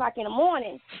 5 o'clock in the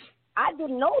morning. I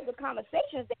didn't know the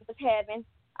conversations they was having.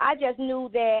 I just knew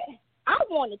that I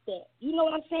wanted that. You know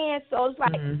what I'm saying? So it's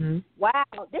like,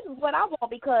 wow, this is what I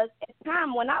want, because at the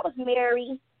time when I was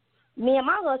married, me and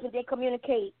my husband didn't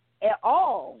communicate at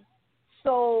all.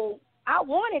 So I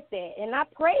wanted that, and I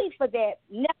prayed for that,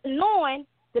 never knowing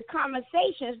the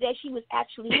conversations that she was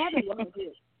actually having with her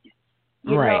kids.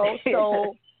 You know,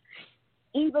 so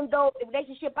even though the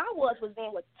relationship I was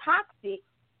in was toxic,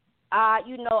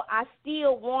 you know, I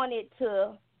still wanted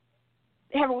to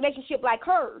have a relationship like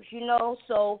hers, you know.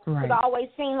 So because I always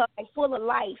seen her like full of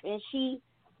life, and she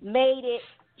made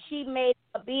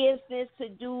a business to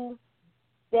do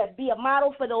that, be a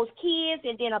model for those kids,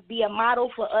 and then be a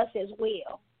model for us as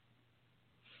well.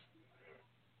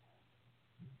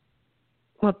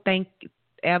 Well, thank you,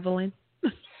 Evelyn.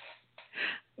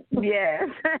 Yes.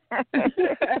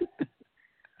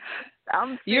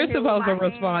 You're supposed to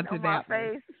respond to that.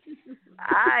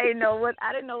 I didn't know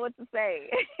what to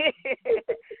say.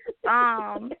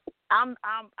 I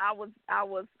was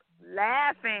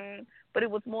laughing, but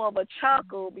it was more of a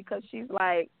chuckle, because she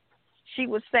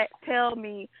would tell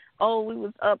me, oh, we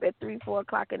was up at 3, 4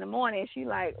 o'clock in the morning. She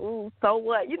like, ooh, so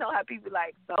what? You know how people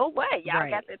like, so what? Y'all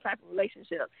got that type of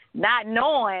relationship, not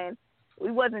knowing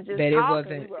we wasn't just that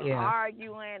talking, we were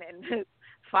arguing and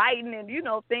fighting and, you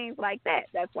know, things like that.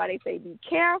 That's why they say be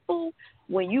careful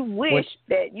when you wish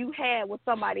that you had what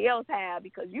somebody else had,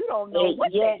 because you don't know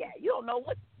what they got. You don't know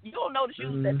the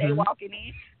shoes that they walking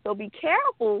in. So be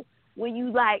careful when you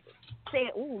like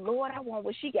say, "Ooh, Lord, I want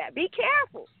what she got." Be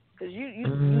careful, because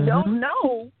you don't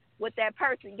know what that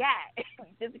person got.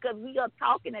 Just because we are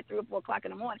talking at 3 or 4 o'clock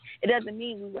in the morning, it doesn't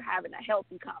mean we were having a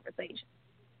healthy conversation.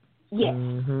 Yes.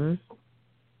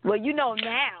 Well, you know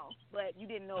now, but you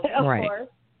didn't know of course.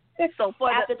 So for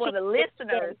the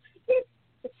listeners,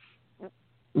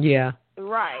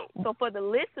 Right. So for the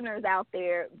listeners out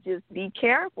there, just be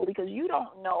careful because you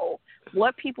don't know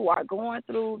what people are going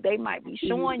through. They might be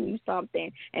showing you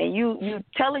something and you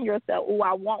telling yourself, oh,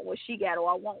 I want what she got or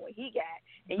I want what he got.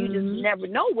 And you just never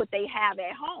know what they have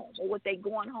at home or what they're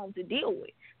going home to deal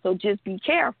with. So just be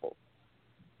careful.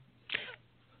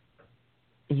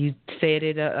 You said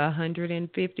it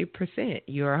 150%.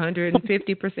 You're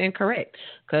 150% correct.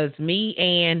 Because me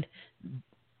and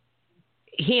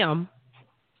him,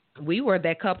 we were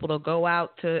that couple to go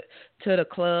out to the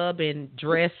club and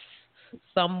dress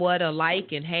somewhat alike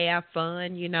and have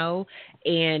fun, you know.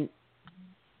 And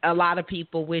a lot of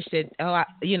people wish that,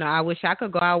 I wish I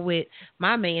could go out with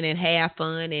my man and have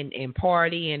fun and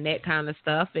party and that kind of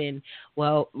stuff. And,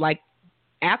 well, like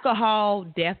alcohol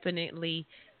definitely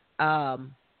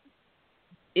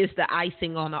is the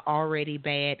icing on an already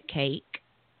bad cake.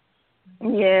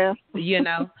 Yeah. You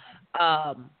know?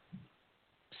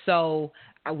 So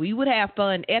we would have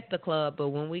fun at the club, but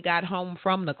when we got home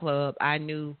from the club, I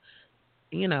knew,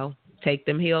 take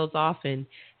them heels off and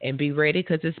be ready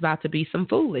because it's about to be some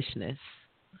foolishness.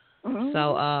 Mm-hmm.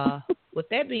 So with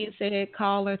that being said,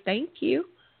 caller, thank you.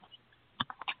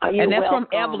 And that's welcome.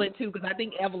 From Evelyn, too, because I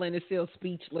think Evelyn is still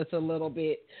speechless a little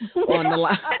bit on the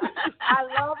line. I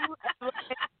love you,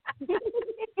 Evelyn.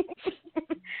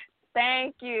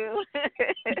 Thank you.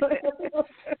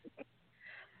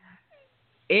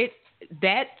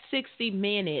 That 60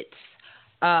 minutes,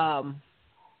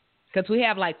 because we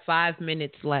have like 5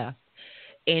 minutes left,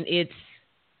 and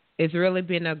it's really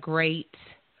been a great,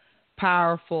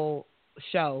 powerful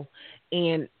show.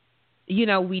 And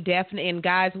we definitely, and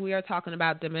guys, we are talking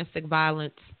about domestic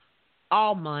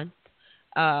all month.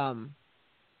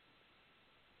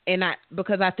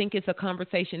 Because I think it's a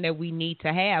conversation that we need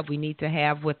to have. We need to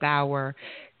have with our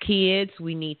kids.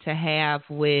 We need to have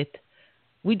we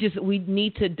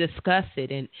need to discuss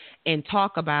it and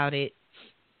talk about it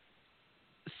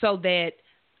so that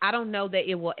I don't know that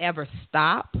it will ever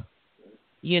stop,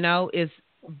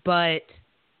 but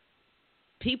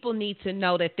people need to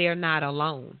know that they're not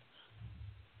alone.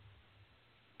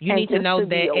 You need to know that,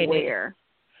 be aware.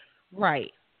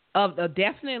 Right.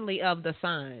 Definitely of the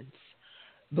signs,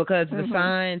 because the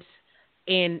signs,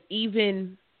 and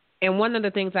one of the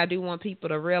things I do want people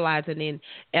to realize, and then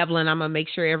Evelyn, I'm going to make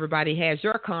sure everybody has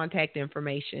your contact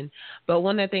information, but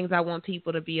one of the things I want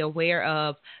people to be aware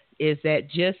of is that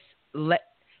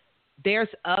there's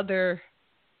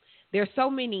so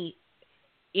many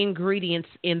ingredients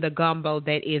in the gumbo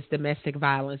that is domestic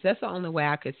violence. That's the only way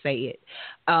I could say it.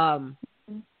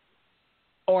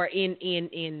 Or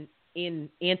in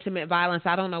intimate violence,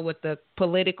 I don't know what the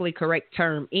politically correct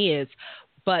term is,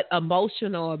 but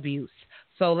emotional abuse.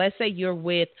 So let's say you're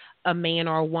with a man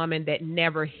or a woman that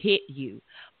never hit you,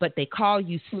 but they call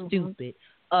you stupid,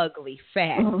 ugly,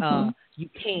 fat, you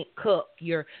can't cook,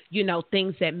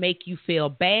 things that make you feel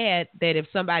bad, that if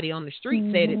somebody on the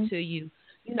street said it to you,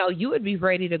 you would be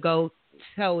ready to go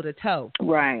toe to toe.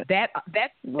 Right. That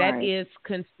is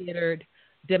considered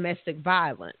domestic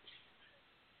violence.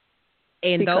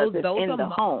 And because those in are the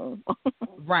home.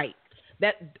 Right.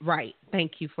 Right.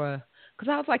 Thank you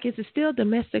because I was like, is it still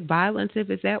domestic violence if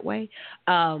it's that way?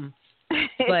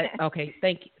 But okay,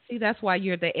 thank you. See, that's why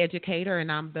you're the educator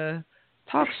and I'm the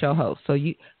talk show host. So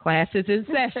class is in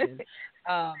session.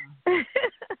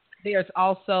 There's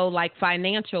also like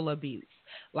financial abuse.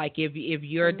 Like if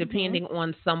you're depending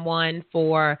on someone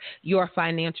for your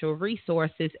financial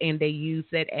resources and they use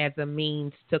it as a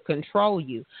means to control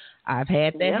you. I've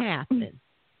had that happen.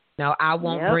 No, I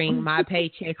won't bring my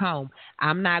paycheck home.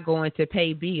 I'm not going to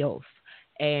pay bills.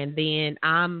 And then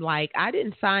I'm like, I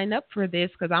didn't sign up for this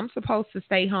because I'm supposed to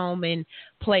stay home and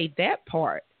play that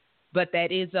part. But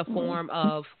that is a form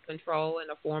of control and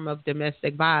a form of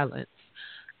domestic violence.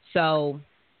 So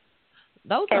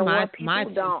those are my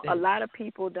don't. A lot of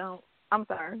people don't. I'm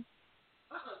sorry.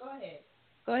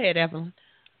 Go ahead, Evelyn.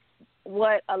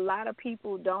 What a lot of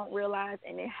people don't realize,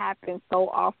 and it happens so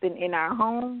often in our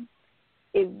homes,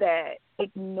 is that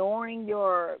ignoring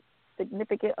your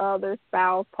significant other,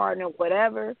 spouse, partner,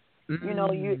 whatever,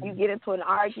 you get into an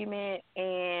argument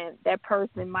and that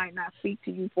person might not speak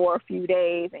to you for a few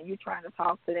days and you're trying to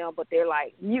talk to them, but they're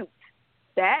like mute.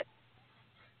 That's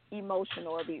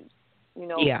emotional abuse.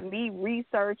 Me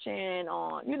researching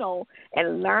on,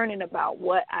 and learning about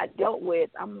what I dealt with,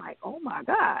 I'm like, oh my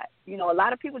God. A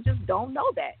lot of people just don't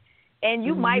know that. And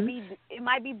it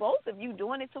might be both of you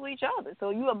doing it to each other.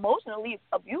 So you emotionally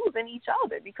abusing each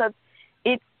other because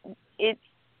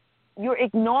you're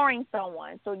ignoring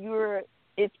someone. So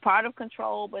it's part of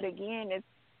control, but again, it's,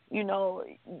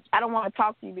 I don't want to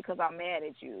talk to you because I'm mad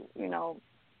at you.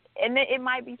 and it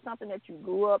might be something that you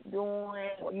grew up doing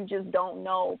or you just don't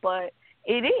know, but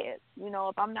it is. You know,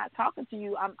 if I'm not talking to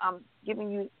you, I'm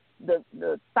giving you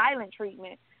the silent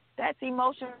treatment. That's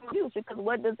emotional abuse, because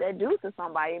what does that do to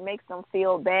somebody? It makes them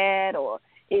feel bad, or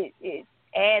it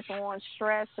adds on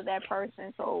stress to that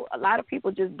person. So a lot of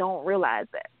people just don't realize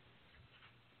that.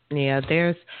 Yeah,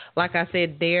 there's, like I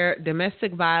said,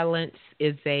 domestic violence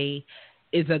is a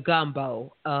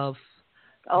gumbo of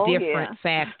different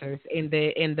factors. In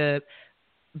the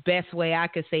best way I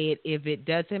could say it, if it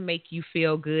doesn't make you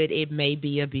feel good, it may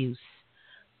be abuse.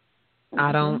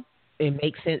 It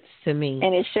makes sense to me.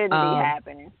 And it shouldn't be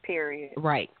happening, period.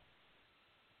 Right.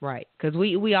 Because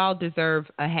we all deserve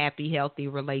a happy, healthy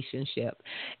relationship.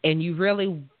 And you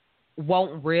really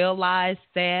won't realize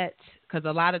that, because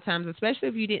a lot of times, especially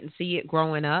if you didn't see it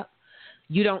growing up,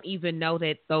 you don't even know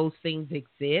that those things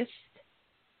exist.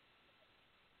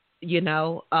 You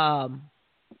know,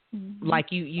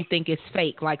 like you think it's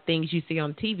fake, like things you see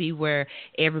on TV where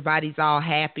everybody's all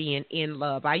happy and in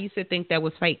love. I used to think that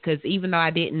was fake, because even though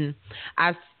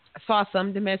I saw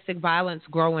some domestic violence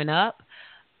growing up,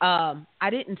 I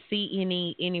didn't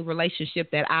see any relationship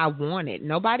that I wanted.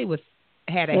 Nobody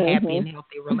had a happy and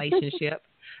healthy relationship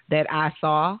that I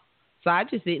saw. So I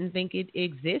just didn't think it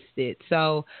existed.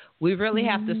 So we really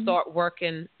have to start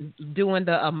doing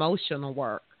the emotional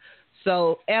work.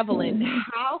 So, Evelyn,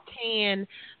 how can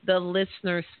the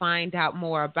listeners find out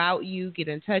more about you, get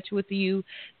in touch with you,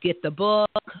 get the book,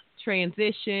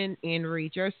 transition, and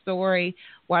read your story?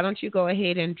 Why don't you go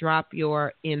ahead and drop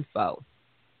your info?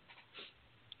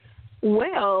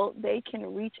 Well, they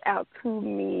can reach out to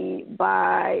me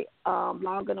by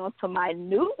logging on to my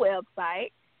new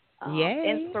website,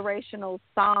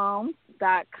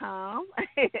 inspirationalpsalms.com.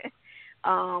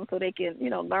 So they can,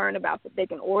 learn they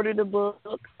can order the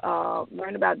book,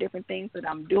 learn about different things that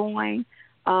I'm doing.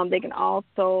 They can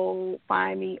also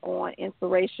find me on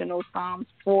Inspirational Psalms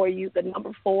for You, the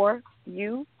number 4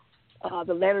 U,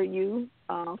 the letter U,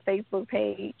 Facebook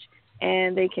page.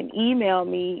 And they can email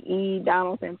me,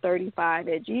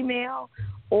 edonaldson35@gmail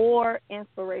or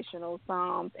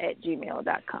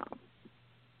inspirationalpsalms@gmail.com.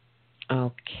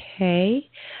 Okay.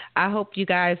 I hope you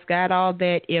guys got all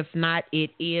that. If not, it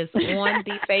is on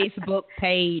the Facebook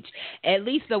page, at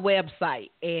least the website.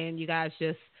 And you guys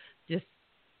just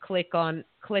click on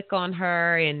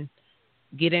her and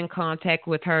get in contact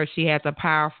with her. She has a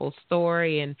powerful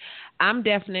story, and I'm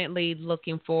definitely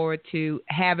looking forward to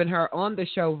having her on the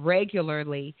show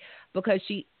regularly, because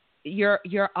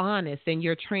you're honest and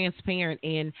you're transparent,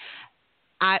 and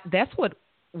that's what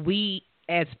we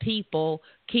as people,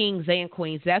 kings and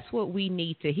queens, that's what we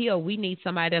need to heal. We need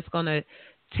somebody that's going to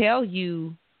tell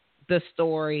you the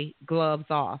story, gloves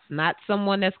off, not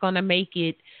someone that's going to make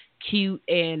it cute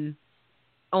and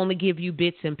only give you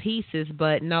bits and pieces,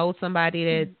 but know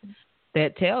somebody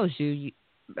that tells you,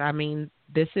 I mean,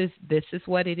 this is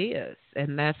what it is.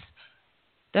 And that's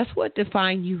what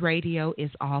Define You Radio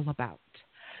is all about.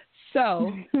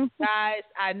 So, guys,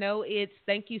 I know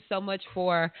thank you so much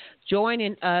for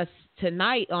joining us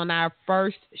tonight on our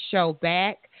first show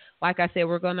back. Like I said,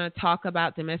 we're going to talk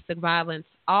about domestic violence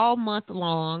all month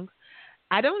long.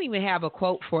 I don't even have a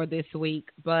quote for this week,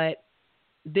 but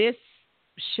this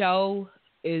show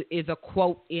is a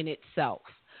quote in itself.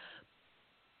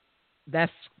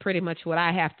 That's pretty much what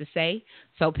I have to say.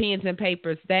 So pens and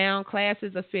papers down. Class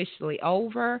is officially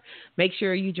over. Make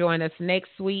sure you join us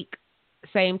next week.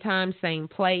 Same time, same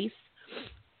place.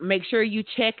 Make sure you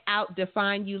check out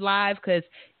Define You Live, because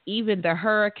even the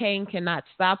hurricane cannot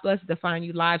stop us. Define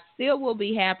You Live still will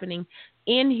be happening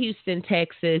in Houston,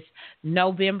 Texas,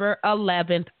 November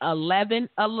 11th,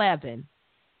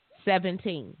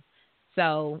 11/11/17.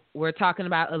 So we're talking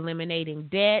about eliminating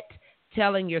debt,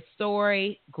 telling your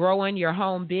story, growing your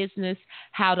home business,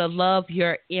 how to love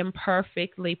your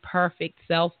imperfectly perfect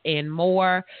self, and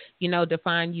more.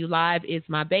 Define You Live is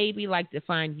my baby, like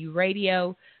Define You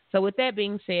Radio. So with that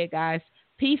being said, guys,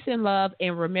 peace and love,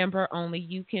 and remember, only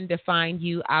you can define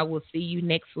you. I will see you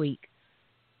next week.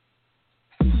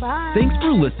 Bye. Thanks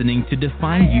for listening to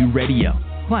Define You Radio.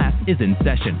 Class is in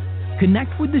session.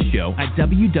 Connect with the show at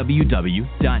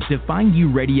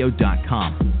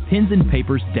www.defineyouradio.com. Pens and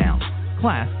papers down.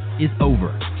 Class is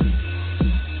over.